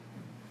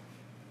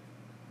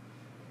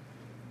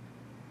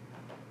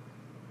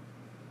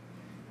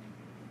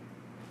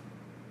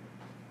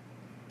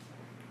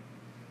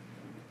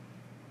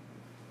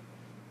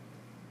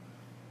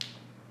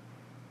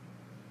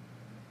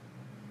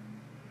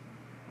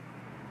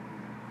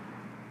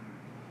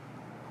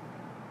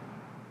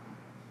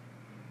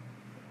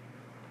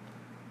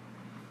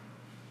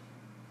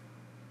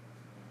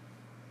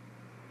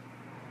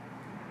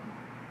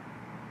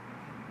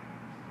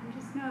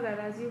 Know that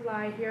as you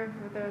lie here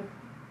for the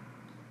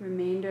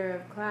remainder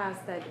of class,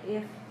 that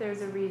if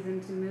there's a reason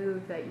to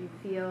move that you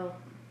feel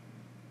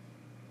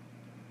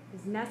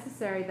is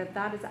necessary,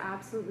 that is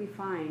absolutely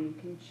fine. You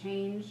can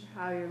change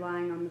how you're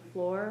lying on the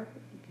floor,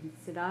 you can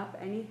sit up,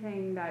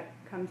 anything that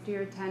comes to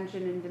your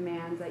attention and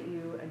demands that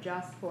you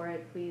adjust for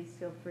it, please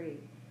feel free.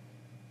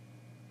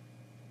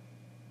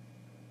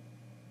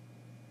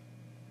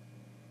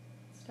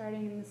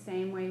 Starting in the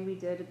same way we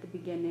did at the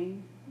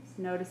beginning. Just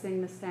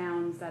noticing the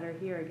sounds that are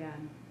here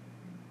again.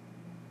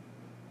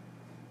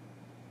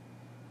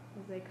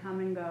 As they come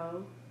and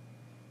go.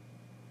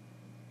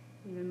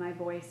 Even my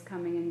voice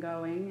coming and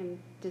going and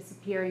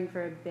disappearing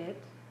for a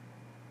bit.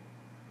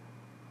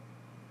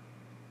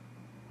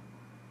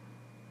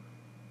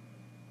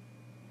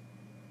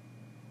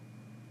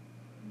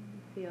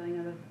 The feeling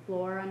of the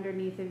floor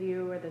underneath of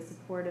you or the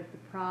support of the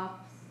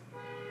props.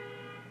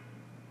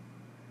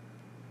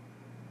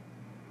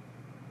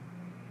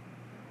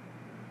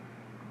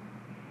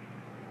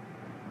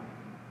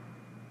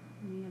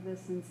 The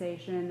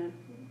sensation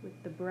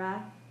with the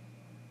breath.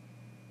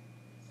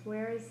 So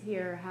where is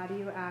here? How do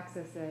you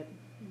access it?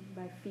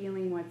 By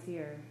feeling what's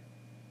here.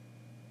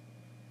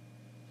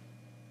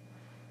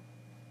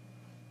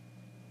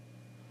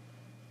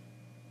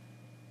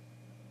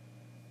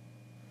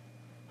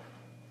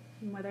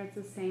 And whether it's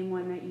the same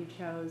one that you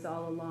chose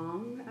all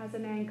along as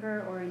an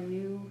anchor or a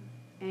new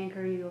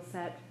anchor you'll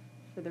set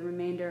for the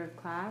remainder of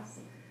class,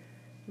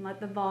 and let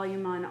the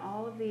volume on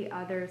all of the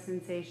other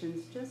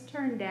sensations just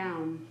turn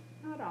down.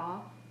 Not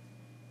off,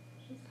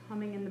 just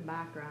humming in the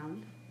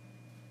background.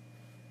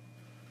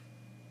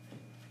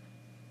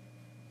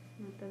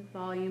 Let the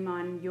volume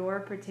on your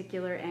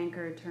particular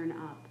anchor turn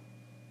up.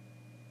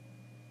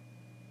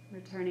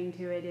 Returning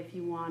to it if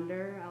you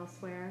wander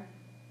elsewhere.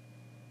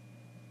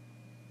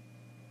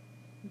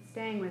 And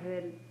staying with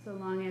it so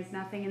long as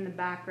nothing in the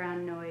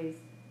background noise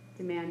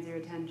demands your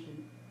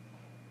attention.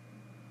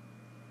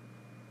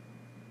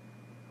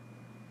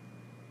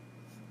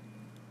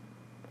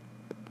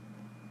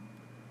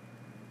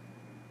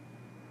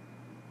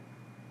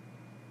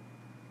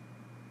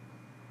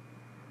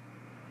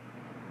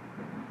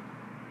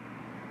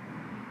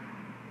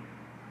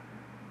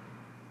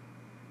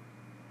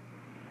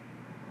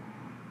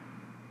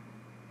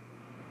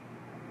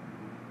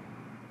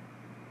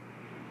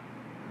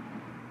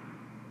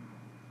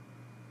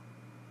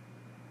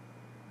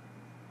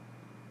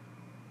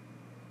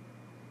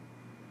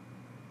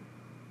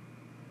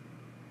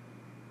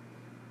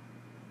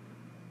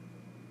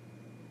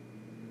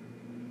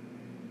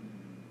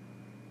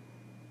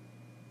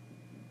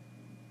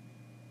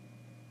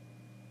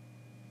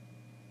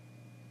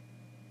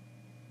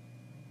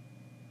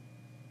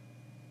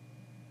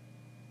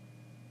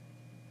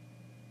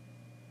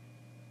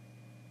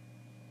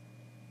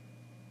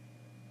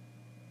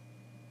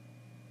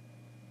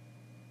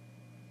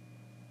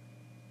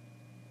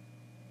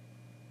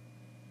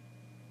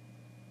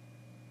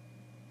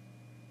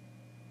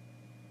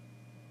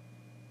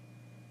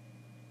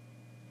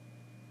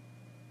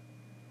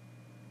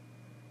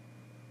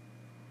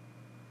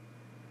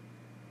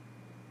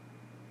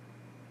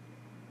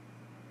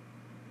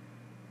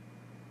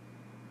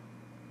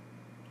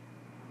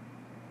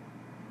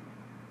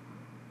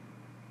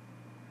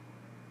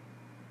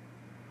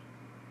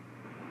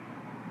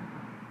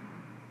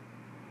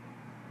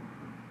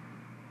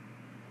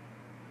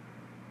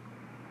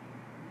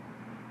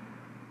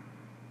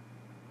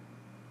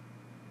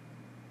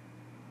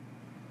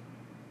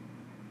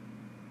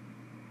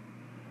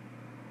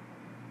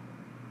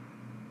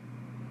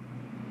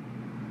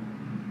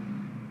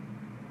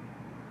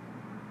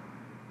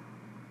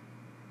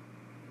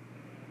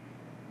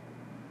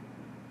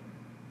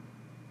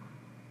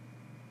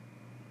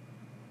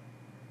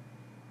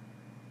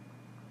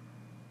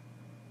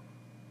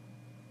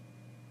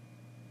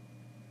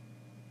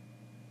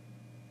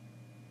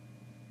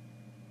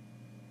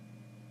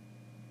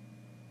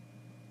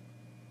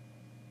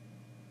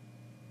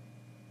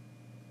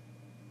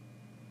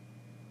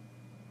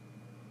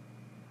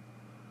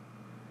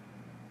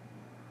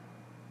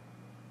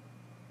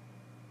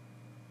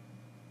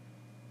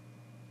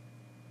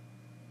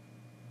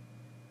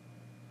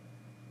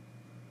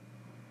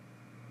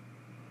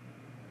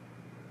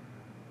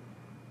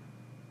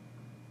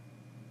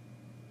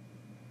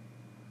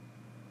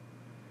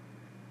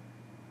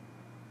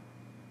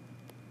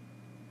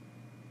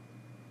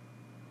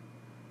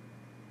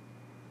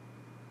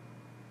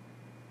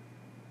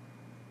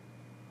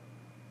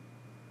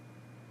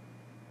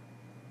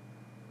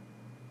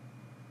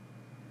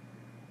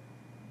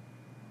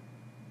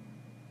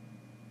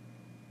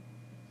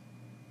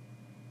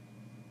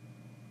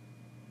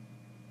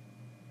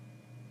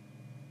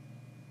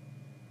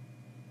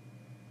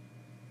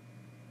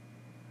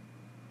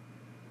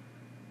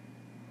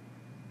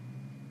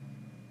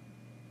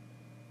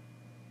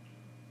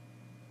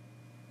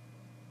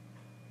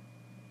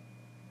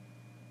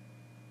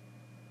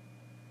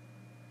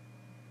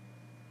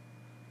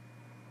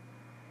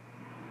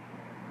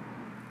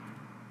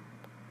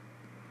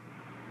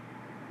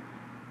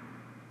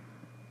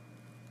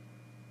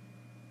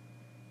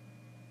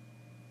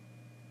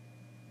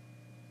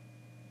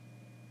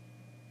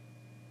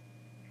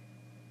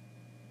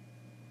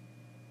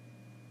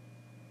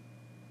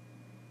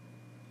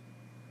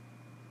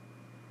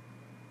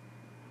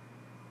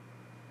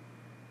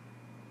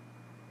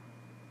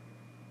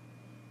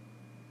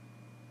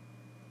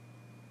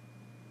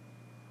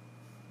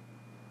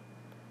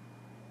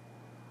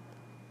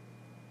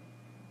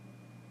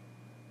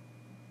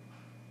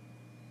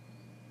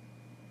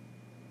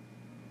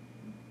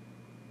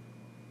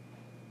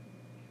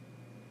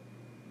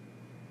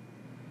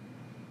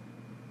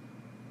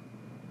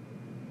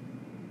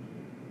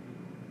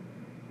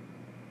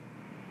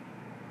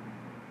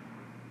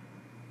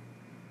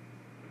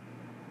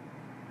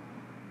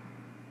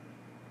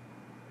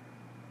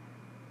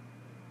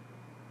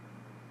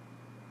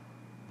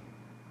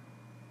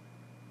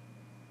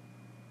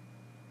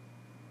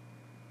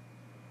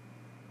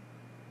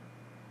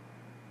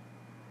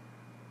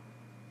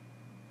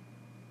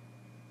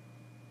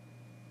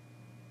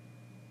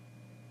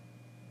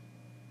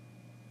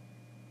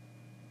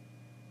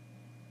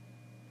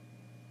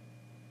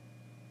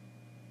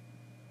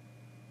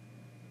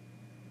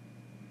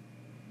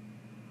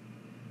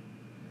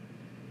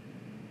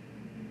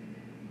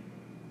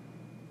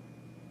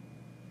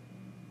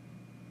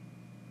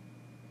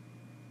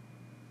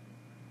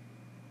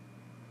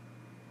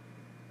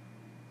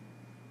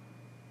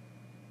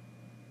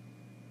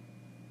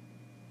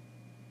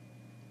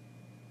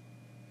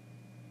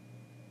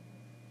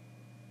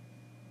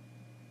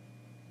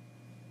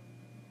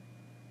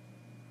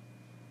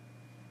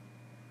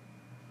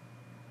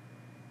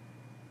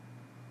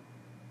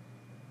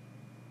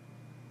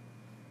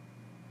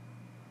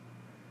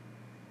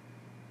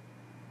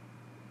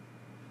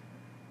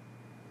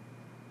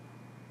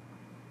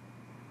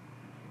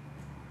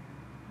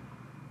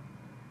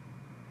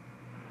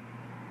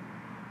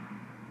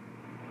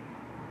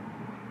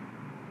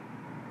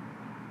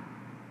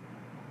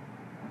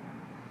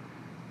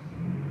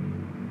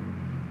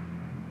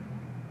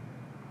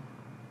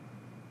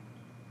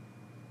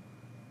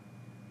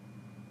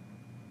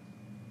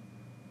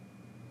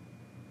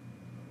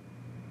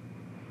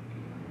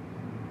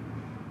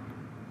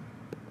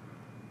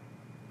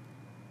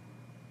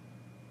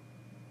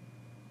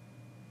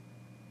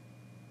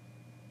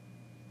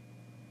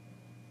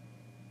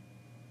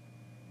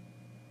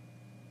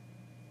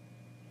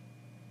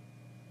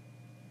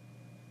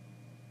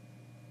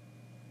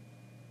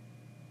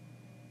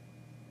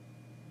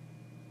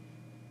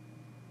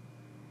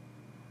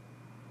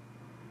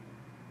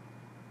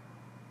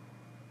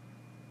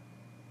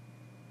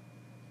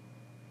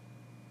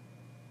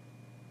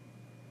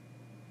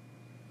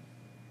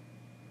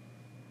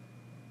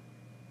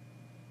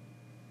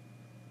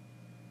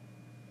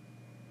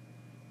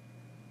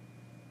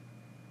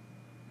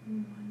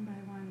 And one by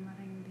one,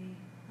 letting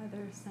the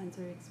other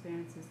sensory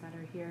experiences that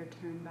are here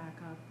turn back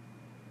up.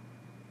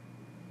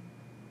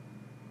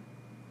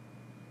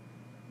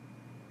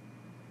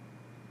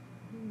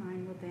 Your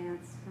mind will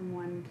dance from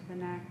one to the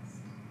next.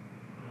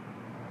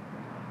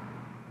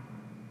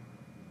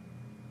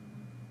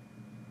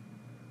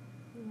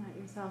 And let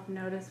yourself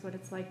notice what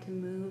it's like to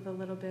move a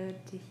little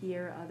bit, to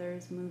hear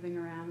others moving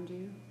around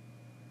you.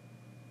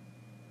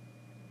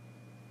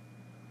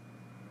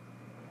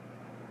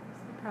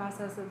 It's the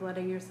process of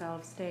letting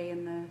yourself stay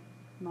in the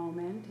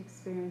moment,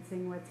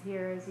 experiencing what's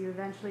here as you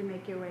eventually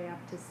make your way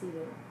up to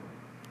seated.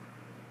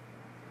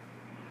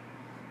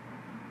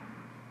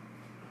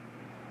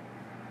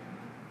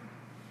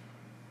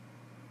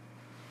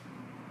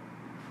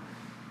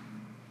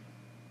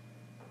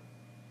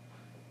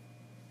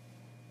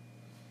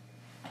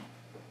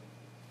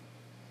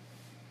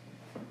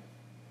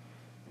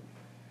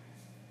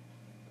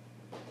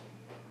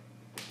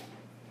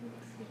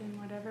 Sit in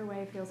whatever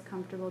way feels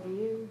comfortable to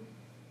you.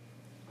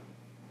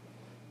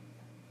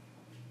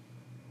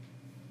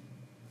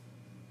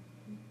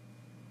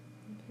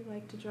 If you'd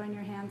like to join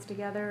your hands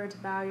together or to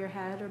bow your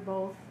head or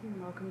both,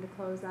 you're welcome to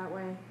close that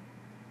way.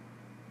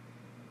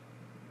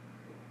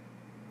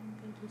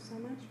 Thank you so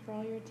much for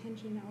all your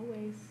attention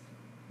always.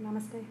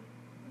 Namaste.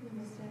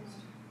 Namaste.